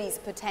everybody's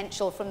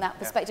potential from that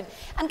perspective?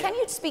 And can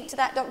you speak to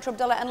that, Dr.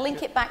 Abdulla, and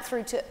link it back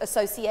through to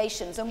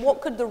associations? And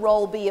what could the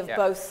role be of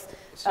both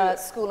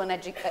school and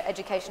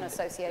education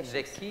associations?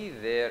 The key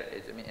there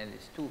is, and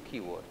it's two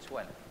key words.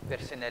 One,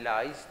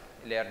 personalized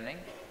learning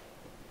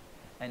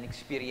and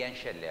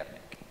experiential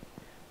learning.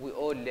 We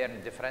all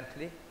learn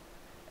differently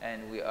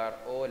and we are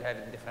all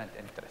having different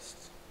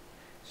interests.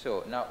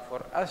 So now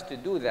for us to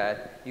do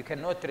that, you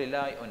cannot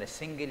rely on a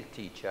single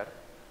teacher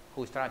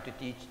who's trying to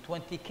teach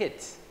 20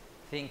 kids,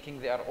 thinking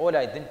they are all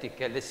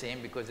identical, the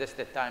same, because that's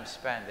the time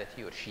span that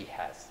he or she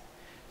has.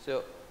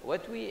 So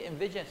what we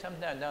envision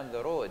sometime down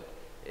the road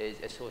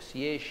is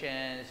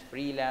associations,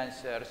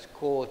 freelancers,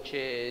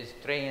 coaches,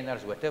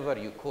 trainers, whatever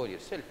you call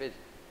yourself, is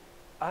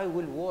I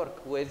will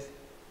work with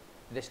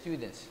the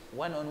students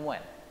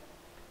one-on-one.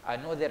 I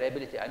know their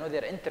ability, I know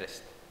their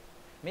interest.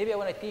 Maybe I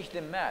want to teach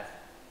them math,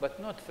 but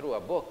not through a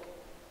book,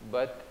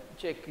 but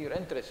check your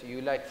interest.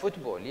 You like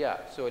football, yeah,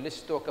 so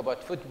let's talk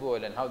about football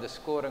and how the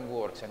scoring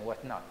works and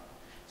whatnot.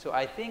 So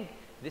I think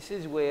this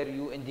is where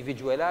you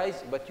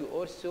individualize, but you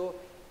also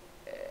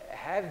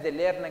have the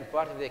learning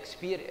part of the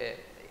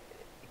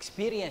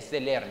experience the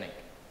learning,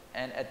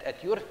 and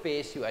at your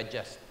pace you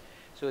adjust.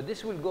 So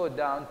this will go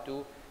down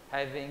to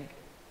having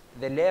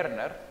the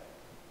learner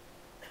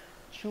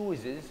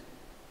chooses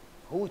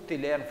who to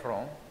learn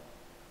from,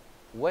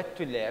 what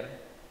to learn,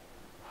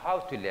 how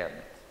to learn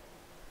it.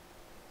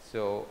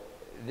 So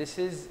this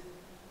is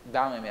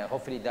down,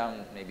 hopefully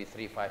down maybe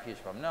 3-5 years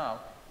from now,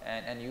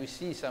 and you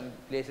see some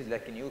places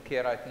like in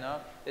UK right now,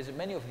 there's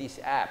many of these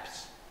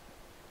apps,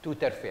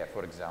 Tutor Fair,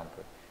 for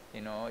example.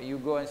 You know, you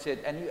go and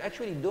sit, and you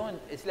actually don't,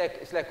 it's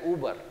like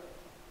Uber,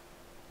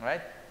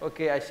 right?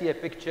 Okay, I see a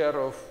picture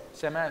of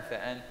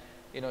Samantha, and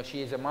you know,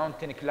 she is a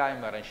mountain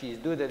climber, and she's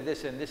doing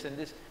this and this and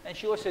this, and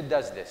she also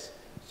does this.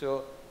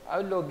 So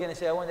I'm going to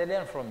say, I want to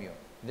learn from you.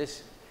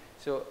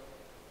 So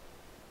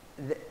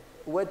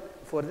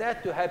for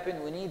that to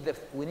happen, we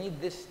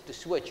need this to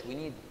switch. We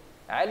need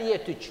Alia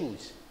to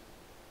choose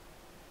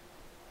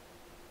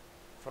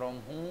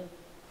from whom,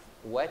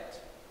 what,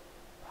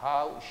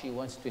 how she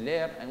wants to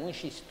learn, and when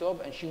she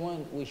stops, and she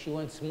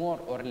wants more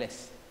or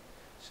less.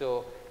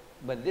 So,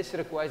 but this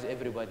requires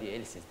everybody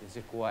else's. This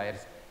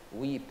requires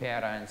we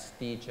parents,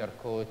 teacher,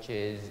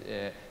 coaches,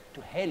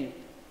 to help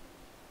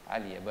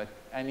Alia. But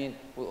I mean,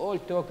 we all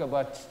talk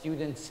about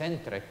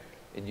student-centric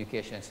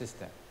education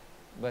system,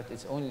 but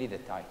it's only the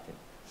title.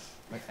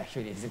 But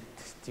actually, is it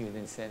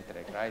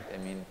student-centric, right? I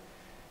mean,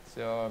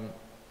 so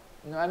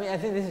no. I mean, I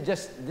think this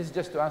is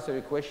just to answer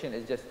your question.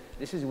 It's just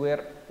this is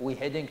where we're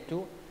heading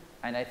to,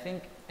 and I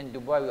think in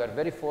Dubai we are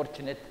very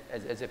fortunate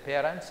as a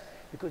parents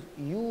because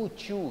you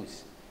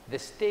choose. The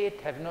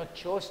state have not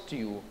chosen to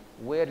you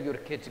where your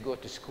kids go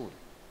to school.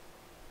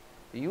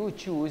 You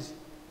choose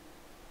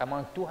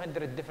among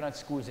 200 different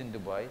schools in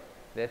Dubai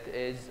that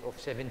is of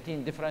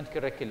 17 different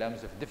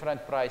curriculums of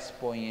different price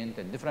point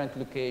and different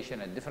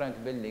location and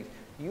different buildings.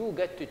 You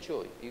get to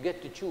choose. You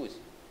get to choose.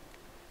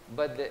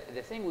 But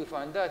the thing we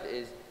found out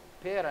is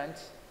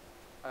parents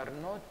are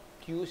not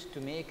used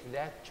to make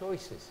that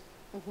choices.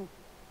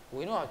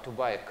 We know how to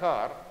buy a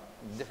car,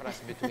 the difference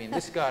between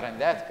this car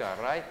and that car,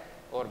 right?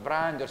 Or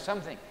brand or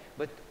something.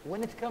 But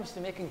when it comes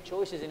to making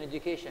choices in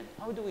education,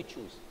 how do we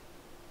choose?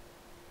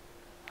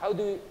 How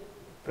do we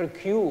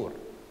procure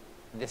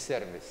the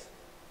service?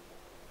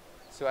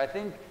 So I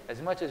think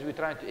as much as we're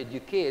trying to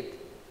educate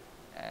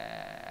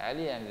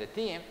Alia and the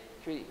team,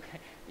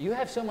 you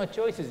have so much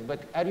choices, but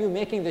are you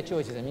making the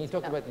choices? I mean, you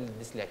talk about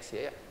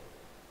dyslexia.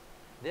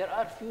 There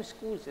are few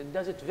schools that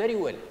does it very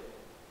well,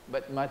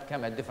 but might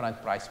come at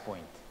different price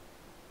point,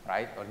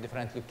 right? Or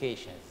different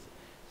locations.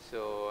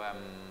 So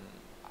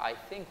I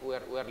think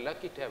we're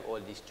lucky to have all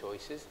these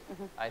choices.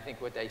 I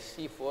think what I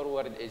see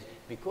forward is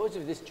because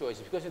of this choice,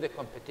 because of the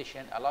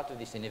competition, a lot of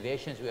these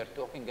innovations we are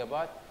talking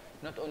about,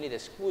 not only the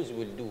schools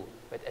will do,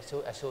 but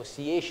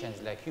associations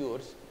like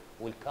yours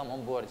will come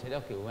on board and say,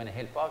 okay, we want to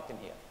help out in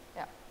here.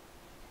 Yeah.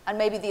 And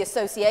maybe the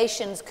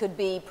associations could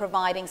be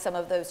providing some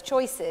of those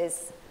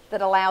choices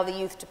that allow the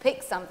youth to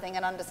pick something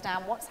and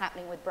understand what's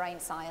happening with brain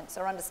science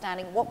or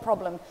understanding what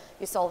problem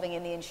you're solving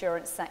in the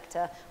insurance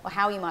sector or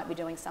how you might be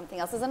doing something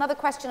else. There's another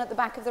question at the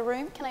back of the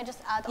room. Can I just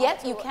add on? Yeah,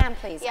 you can,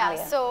 please. Yeah,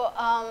 Alia. so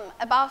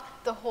about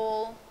the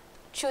whole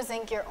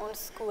choosing your own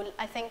school,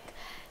 I think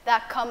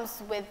that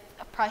comes with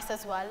a price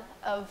as well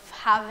of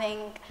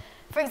having,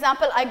 for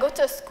example, I go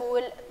to a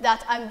school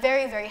that I'm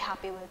very, very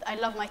happy with. I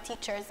love my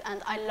teachers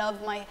and I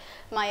love my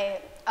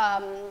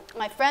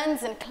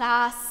friends in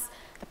class.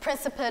 The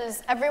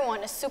principals,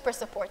 everyone is super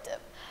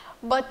supportive.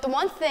 But the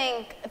one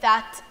thing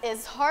that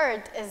is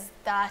hard is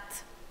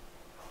that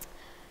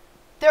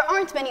there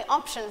aren't many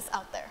options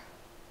out there.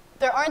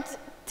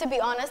 To be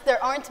honest,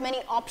 there aren't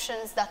many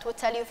options that would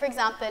tell you, for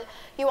example,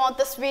 you want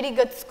this really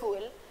good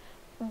school,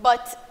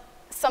 but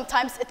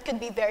sometimes it could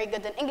be very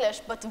good in English,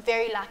 but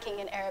very lacking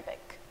in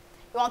Arabic.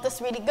 You want this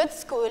really good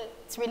school,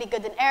 it's really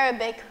good in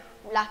Arabic,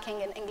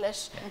 lacking in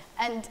English,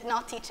 and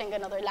not teaching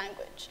another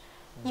language.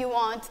 You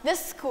want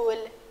this school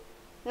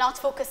not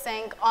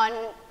focusing on,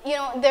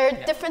 there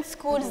are different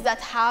schools that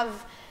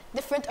have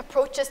different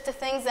approaches to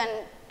things,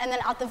 and then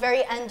at the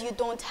very end, you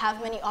don't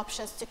have many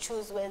options to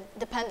choose with,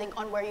 depending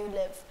on where you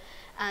live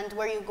and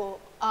where you go.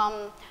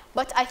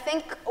 But I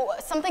think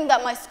something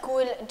that my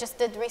school just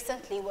did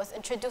recently was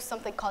introduce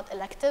something called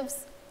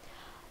electives.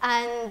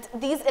 And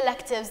these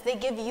electives, they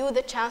give you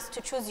the chance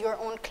to choose your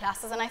own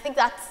classes, and I think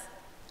that's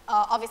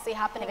obviously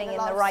happening in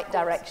the right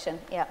direction,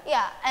 yeah.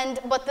 Yeah,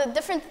 but the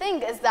different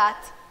thing is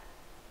that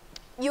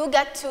you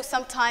get to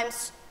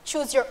sometimes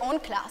choose your own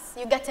class.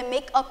 You get to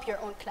make up your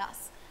own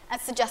class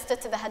and suggest it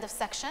to the head of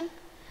section.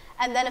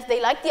 And then if they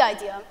like the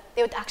idea,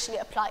 they would actually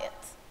apply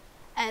it.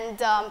 And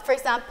for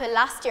example,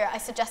 last year, I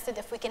suggested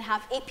if we can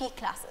have AP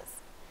classes.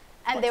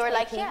 And they were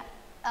like, yeah,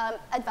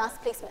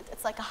 advanced placement.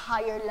 It's like a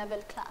higher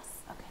level class.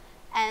 Okay.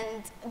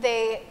 And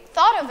they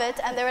thought of it,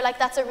 and they were like,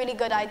 that's a really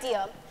good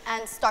idea,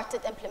 and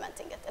started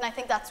implementing it. And I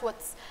think that's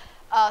what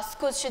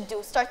schools should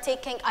do. Start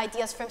taking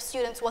ideas from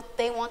students, what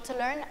they want to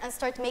learn, and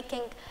start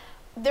making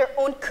their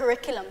own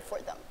curriculum for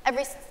them.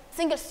 Every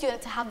single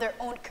student to have their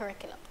own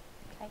curriculum.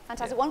 Okay,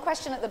 fantastic. One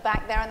question at the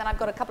back there, and then I've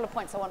got a couple of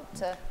points I want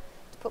to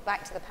put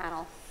back to the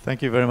panel.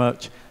 Thank you very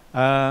much.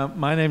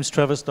 My name's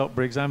Trevor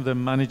Stockbriggs. I'm the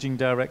Managing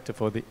Director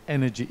for the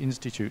Energy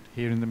Institute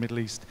here in the Middle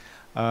East.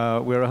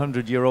 We're a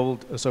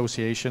 100-year-old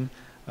association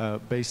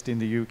based in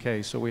the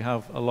UK, so we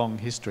have a long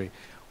history.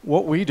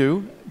 What we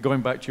do,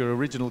 going back to your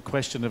original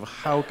question of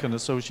how can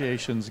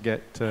associations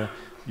get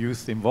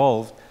youth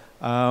involved,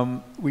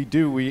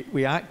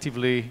 we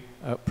actively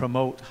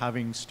promote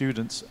having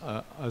students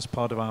as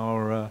part of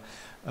our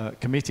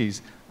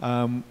committees.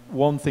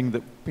 One thing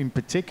that in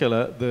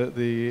particular,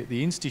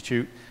 the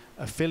Institute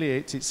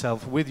affiliates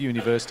itself with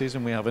universities,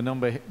 and we have a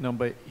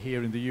number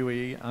here in the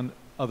UAE and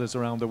others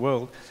around the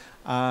world,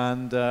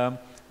 and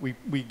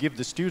we give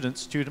the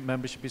student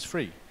membership is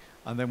free.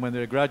 And then when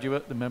they're a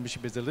graduate, the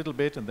membership is a little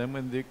bit, and then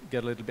when they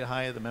get a little bit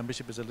higher, the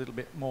membership is a little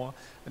bit more,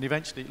 and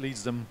eventually it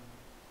leads them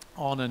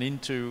on and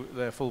into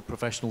their full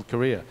professional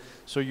career.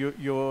 So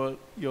you're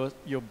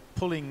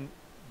pulling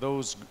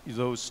those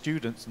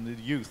students and the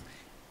youth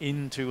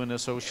into an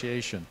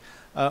association.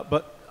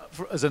 But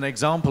as an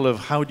example of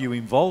how do you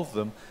involve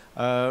them,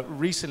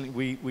 recently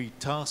we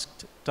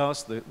tasked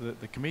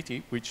the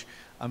committee,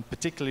 and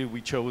particularly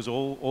we chose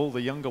all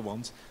the younger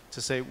ones, to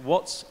say,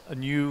 what's a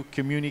new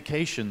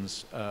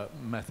communications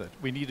method?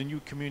 We need a new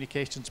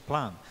communications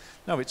plan.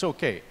 Now, it's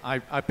okay.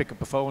 I pick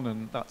up a phone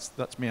and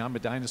that's me, I'm a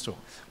dinosaur.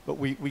 But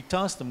we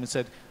tasked them and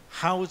said,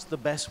 how's the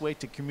best way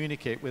to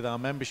communicate with our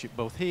membership,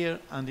 both here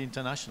and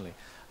internationally?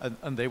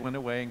 And they went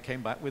away and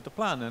came back with the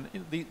plan. And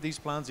these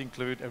plans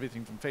include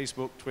everything from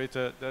Facebook,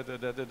 Twitter,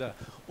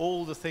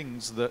 all the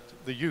things that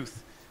the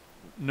youth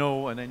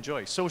know and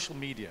enjoy, social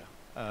media.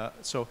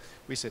 So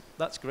we said,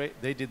 that's great,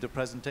 they did the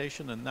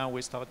presentation, and now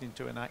we're starting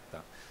to enact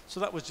that. So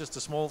that was just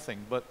a small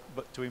thing, but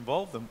to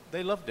involve them,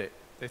 they loved it.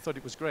 They thought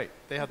it was great.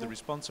 They had the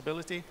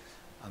responsibility,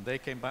 and they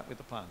came back with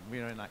the plan.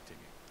 We are enacting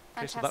it.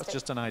 Okay, so that's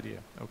just an idea,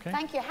 okay?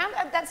 Thank you.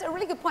 That's a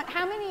really good point.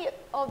 How many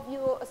of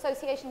your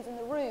associations in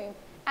the room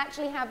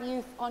actually have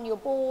youth on your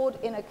board,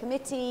 in a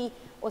committee,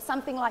 or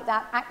something like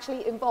that,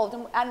 actually involved?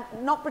 And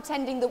not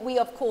pretending that we,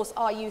 of course,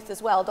 are youth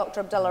as well. Dr.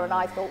 Abdulla and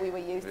I thought we were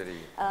youth,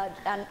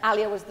 and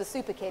Alia was the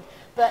super kid.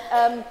 But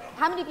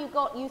how many of you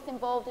got youth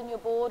involved in your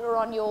board or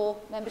on your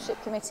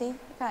membership committee?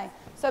 Okay,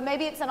 so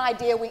maybe it's an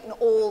idea we can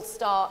all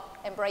start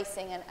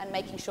embracing and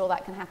making sure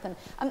that can happen.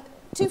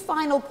 Two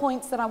final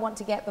points that I want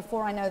to get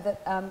before I know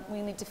that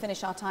we need to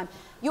finish our time.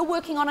 You're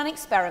working on an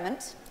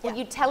experiment. Will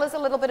you tell us a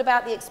little bit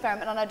about the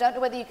experiment? And I don't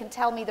know whether you can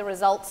tell me the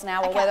results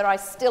now or whether I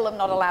still am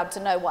not allowed to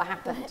know what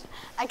happened.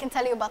 I can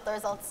tell you about the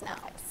results now.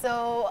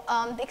 So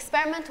the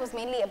experiment was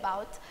mainly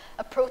about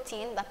a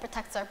protein that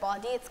protects our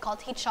body. It's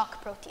called heat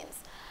shock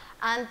proteins.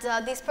 And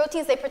these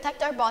proteins, they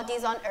protect our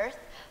bodies on Earth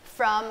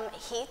from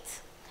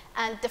heat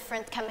and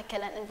different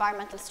chemical and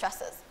environmental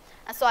stresses.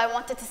 And so I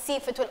wanted to see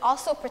if it will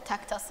also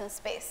protect us in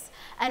space,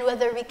 and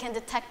whether we can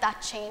detect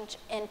that change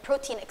in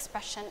protein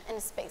expression in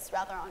space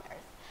rather on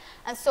Earth.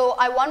 And so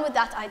I won with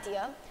that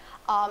idea,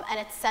 and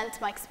it sent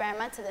my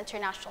experiment to the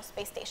International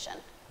Space Station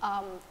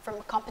from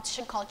a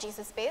competition called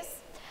Jesus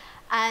Space.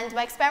 And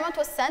my experiment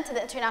was sent to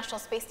the International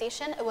Space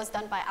Station. It was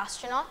done by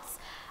astronauts,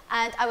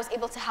 and I was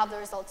able to have the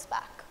results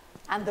back.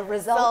 And the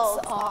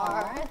results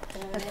are?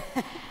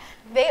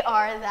 They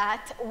are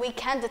that we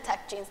can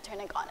detect genes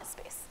turning on in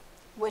space,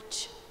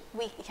 which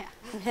which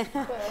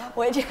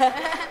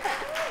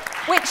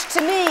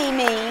to me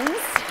means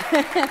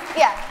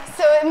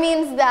so it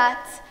means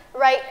that,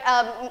 right,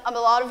 a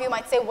lot of you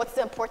might say, what's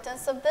the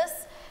importance of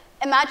this?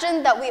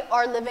 Imagine that we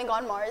are living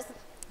on Mars,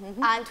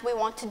 and we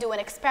want to do an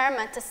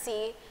experiment to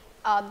see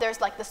there's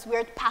like this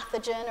weird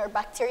pathogen or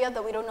bacteria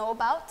that we don't know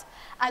about,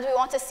 and we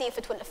want to see if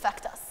it will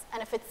affect us,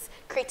 and if it's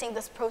creating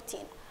this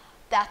protein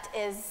that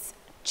is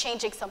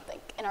changing something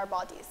in our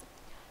bodies.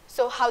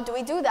 So how do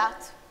we do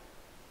that?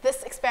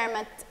 This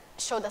experiment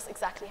showed us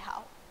exactly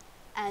how.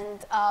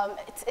 And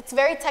it's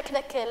very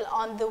technical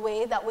on the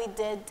way that we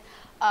did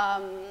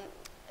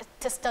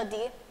to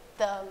study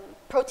the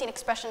protein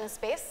expression in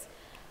space,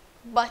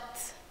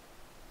 but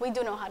we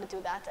do know how to do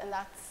that, and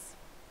that's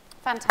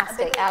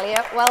fantastic,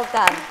 Alia. Well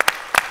done.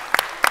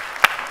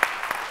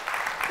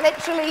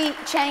 Literally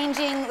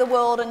changing the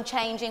world and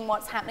changing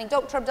what's happening.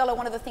 Dr. Abdulla,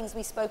 one of the things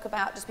we spoke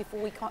about just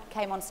before we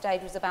came on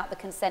stage was about the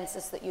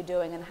consensus that you're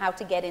doing and how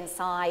to get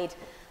inside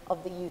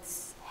of the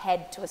youth's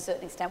head to a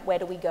certain extent. Where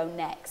do we go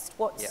next?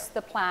 What's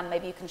the plan?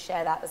 Maybe you can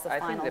share that as a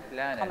final comment. I think the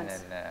plan, and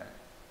then,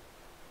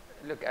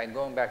 look,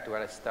 going back to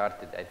where I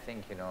started, I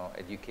think,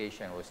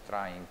 education was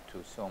trying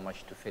so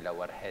much to fill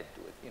our head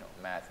with,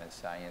 math and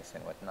science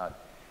and whatnot.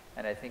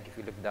 And I think if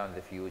you look down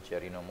the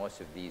future, most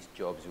of these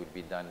jobs will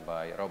be done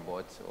by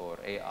robots or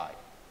AI,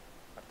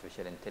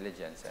 artificial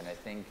intelligence. And I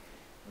think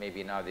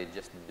maybe now they're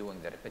just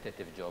doing the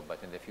repetitive job,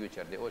 but in the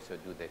future they also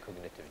do the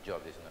cognitive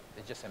job.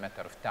 It's just a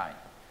matter of time.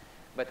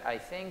 But I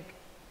think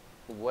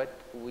what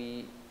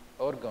we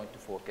are going to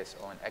focus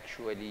on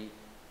actually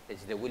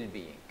is the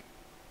well-being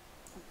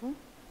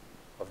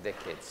of the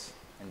kids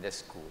in the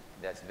school.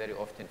 That's very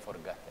often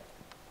forgotten.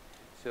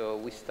 So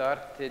we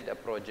started a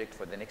project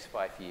for the next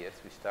 5 years.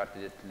 We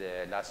started it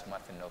last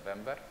month in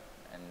November,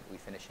 and we're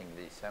finishing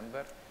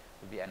December.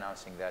 We'll be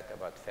announcing that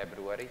about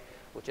February,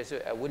 which is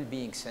a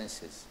well-being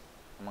census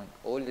among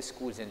all the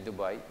schools in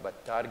Dubai,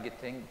 but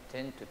targeting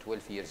 10 to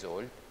 12 years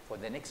old for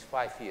the next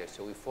 5 years.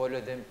 So we follow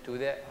them to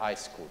the high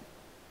school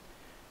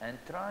and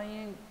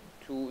trying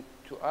to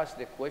ask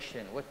the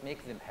question, what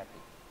makes them happy?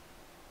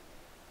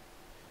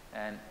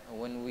 And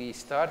when we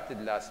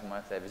started last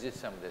month, I visited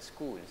some of the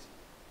schools,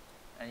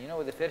 and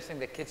the first thing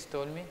the kids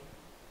told me,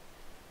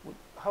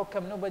 how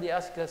come nobody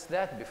asked us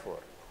that before?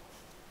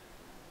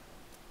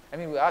 I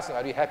mean, we ask them,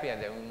 are you happy?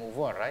 And then we move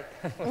on, right?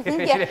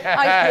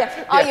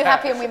 Are you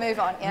happy? And we move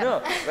on,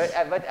 No,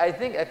 but I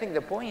think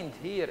the point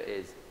here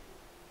is,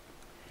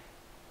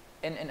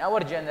 in our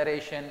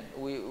generation,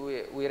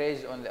 we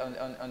raised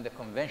on the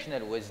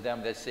conventional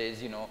wisdom that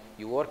says, you know,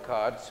 you work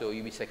hard, so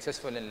you'll be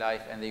successful in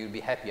life, and then you'll be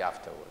happy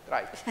afterward,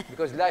 right?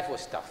 Because life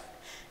was tough.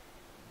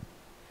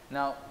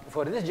 Now,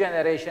 for this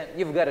generation,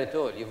 you've got it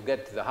all. You've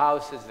got the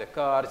houses, the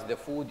cars, the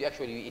food.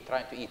 Actually, we're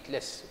trying to eat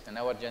less. In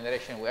our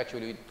generation,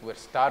 we're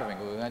starving.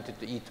 We wanted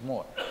to eat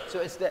more.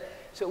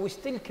 So we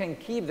still can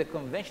keep the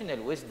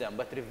conventional wisdom,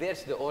 but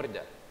reverse the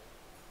order.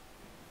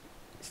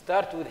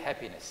 Start with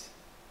happiness.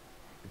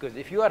 Because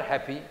if you are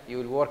happy, you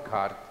will work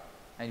hard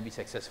and you'll be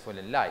successful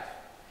in life.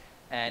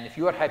 And if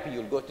you are happy,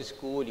 you'll go to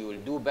school, you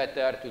will do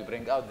better, to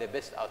bring out the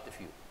best out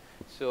of you.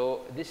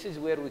 So this is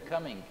where we're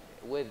coming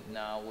with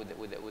now,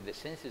 with the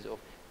senses of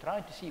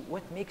trying to see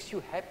what makes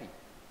you happy.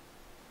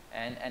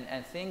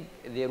 And think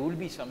there will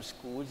be some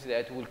schools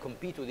that will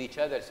compete with each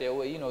other, say,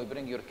 oh, you know,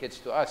 bring your kids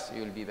to us,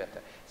 you'll be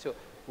better. So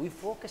we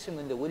focus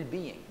on the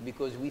well-being,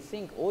 because we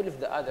think all of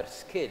the other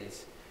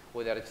skills,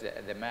 whether it's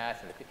the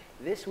math,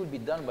 this will be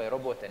done by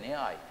robot and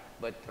AI.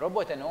 But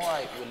robot and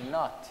AI will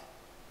not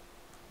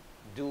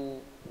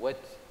do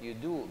what you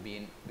do.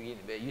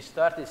 You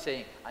started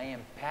saying, I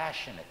am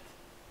passionate.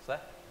 So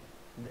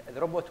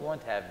the robot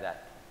won't have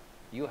that.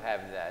 You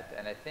have that.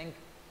 And I think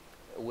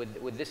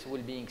with this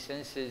well-being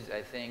senses,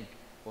 I think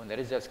when the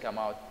results come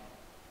out,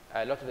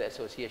 a lot of the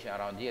association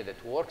around here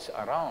that works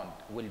around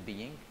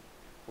well-being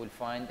will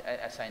find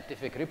a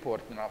scientific report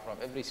now from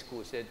every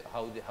school said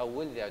how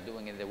well they are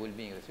doing in the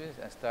well-being of the students,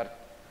 and start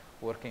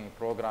working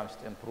programs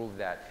to improve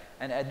that.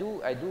 And I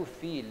do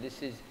feel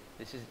this is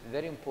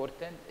very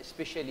important,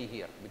 especially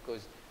here,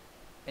 because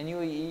in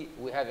UAE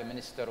we have a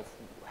minister of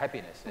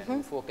happiness, and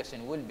we focus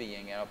on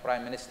well-being. And our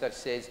prime minister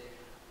says,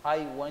 I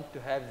want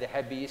to have the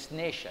happiest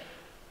nation.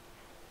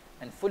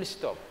 And full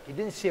stop. He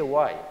didn't say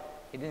why.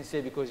 He didn't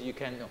say because you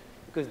can know.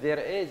 Because there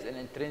is an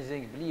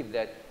intrinsic belief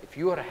that if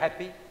you are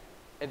happy,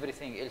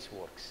 everything else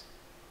works.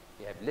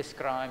 You have less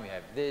crime, you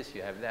have this,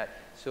 you have that.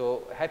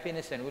 So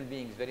happiness and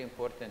well-being is very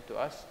important to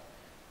us,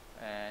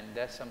 and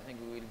that's something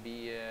we will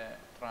be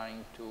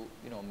trying to,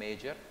 you know,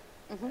 measure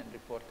and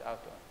report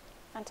out on.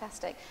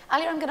 Fantastic.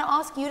 Alia, I'm going to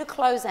ask you to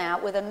close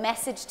out with a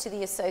message to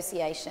the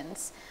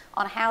associations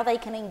on how they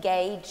can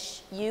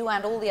engage you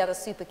and all the other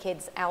super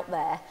kids out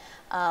there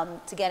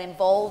to get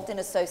involved in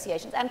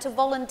associations and to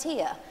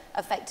volunteer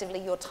effectively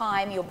your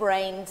time, your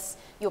brains,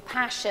 your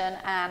passion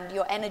and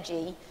your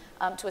energy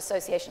to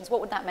associations.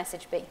 What would that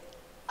message be?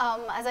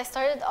 As I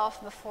started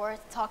off before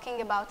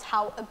talking about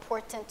how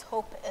important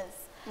hope is,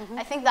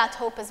 I think that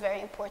hope is very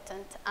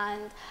important.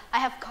 And I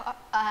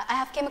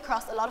have came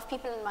across a lot of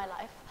people in my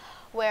life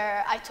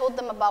where I told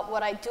them about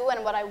what I do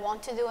and what I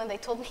want to do, and they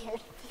told me, you're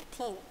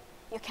 15,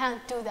 you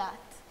can't do that.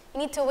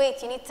 You need to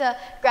wait, you need to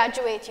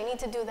graduate, you need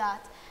to do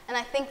that. And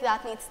I think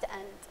that needs to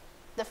end.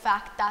 The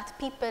fact that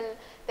people,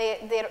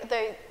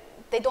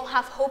 they don't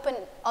have hope in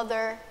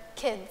other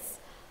kids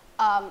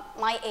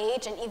my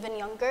age and even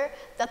younger,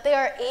 that they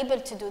are able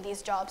to do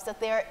these jobs, that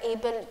they are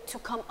able to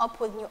come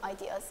up with new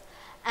ideas.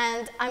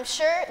 And I'm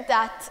sure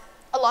that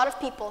a lot of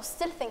people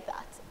still think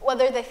that.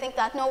 Whether they think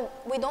that, no,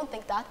 we don't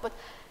think that, but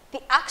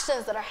the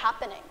actions that are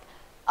happening.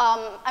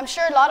 I'm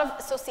sure a lot of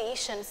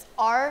associations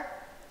are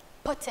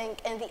putting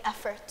in the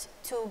effort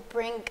to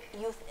bring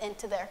youth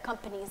into their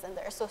companies and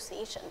their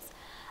associations.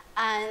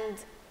 And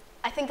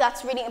I think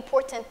that's really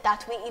important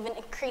that we even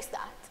increase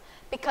that.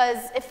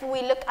 Because if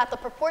we look at the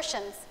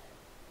proportions,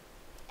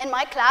 in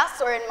my class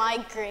or in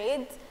my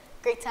grade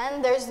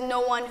 10, there's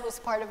no one who's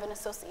part of an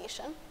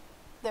association.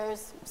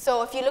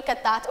 So if you look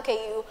at that,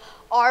 okay, you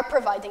are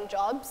providing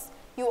jobs,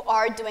 you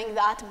are doing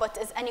that, but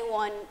does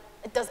anyone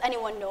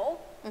know?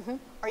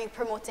 Are you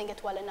promoting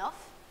it well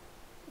enough?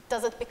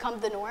 Does it become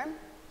the norm?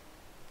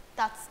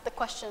 That's the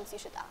questions you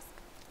should ask.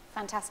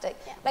 Fantastic.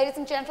 Yeah. Ladies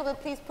and gentlemen,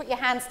 please put your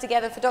hands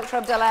together for Dr.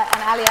 Abdulla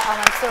and Alia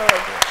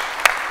Mansoori.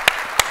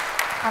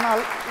 And I'll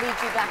lead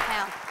you back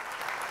out.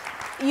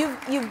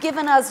 You've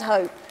given us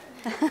hope.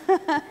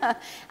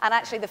 And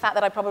actually the fact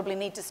that I probably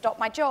need to stop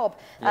my job.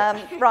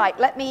 Right,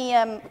 let me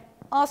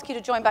ask you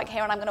to join back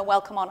here, and I'm going to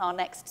welcome on our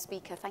next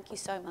speaker. Thank you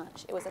so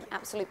much. It was an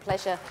absolute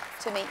pleasure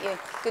to meet you.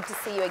 Good to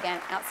see you again.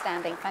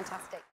 Outstanding. Fantastic.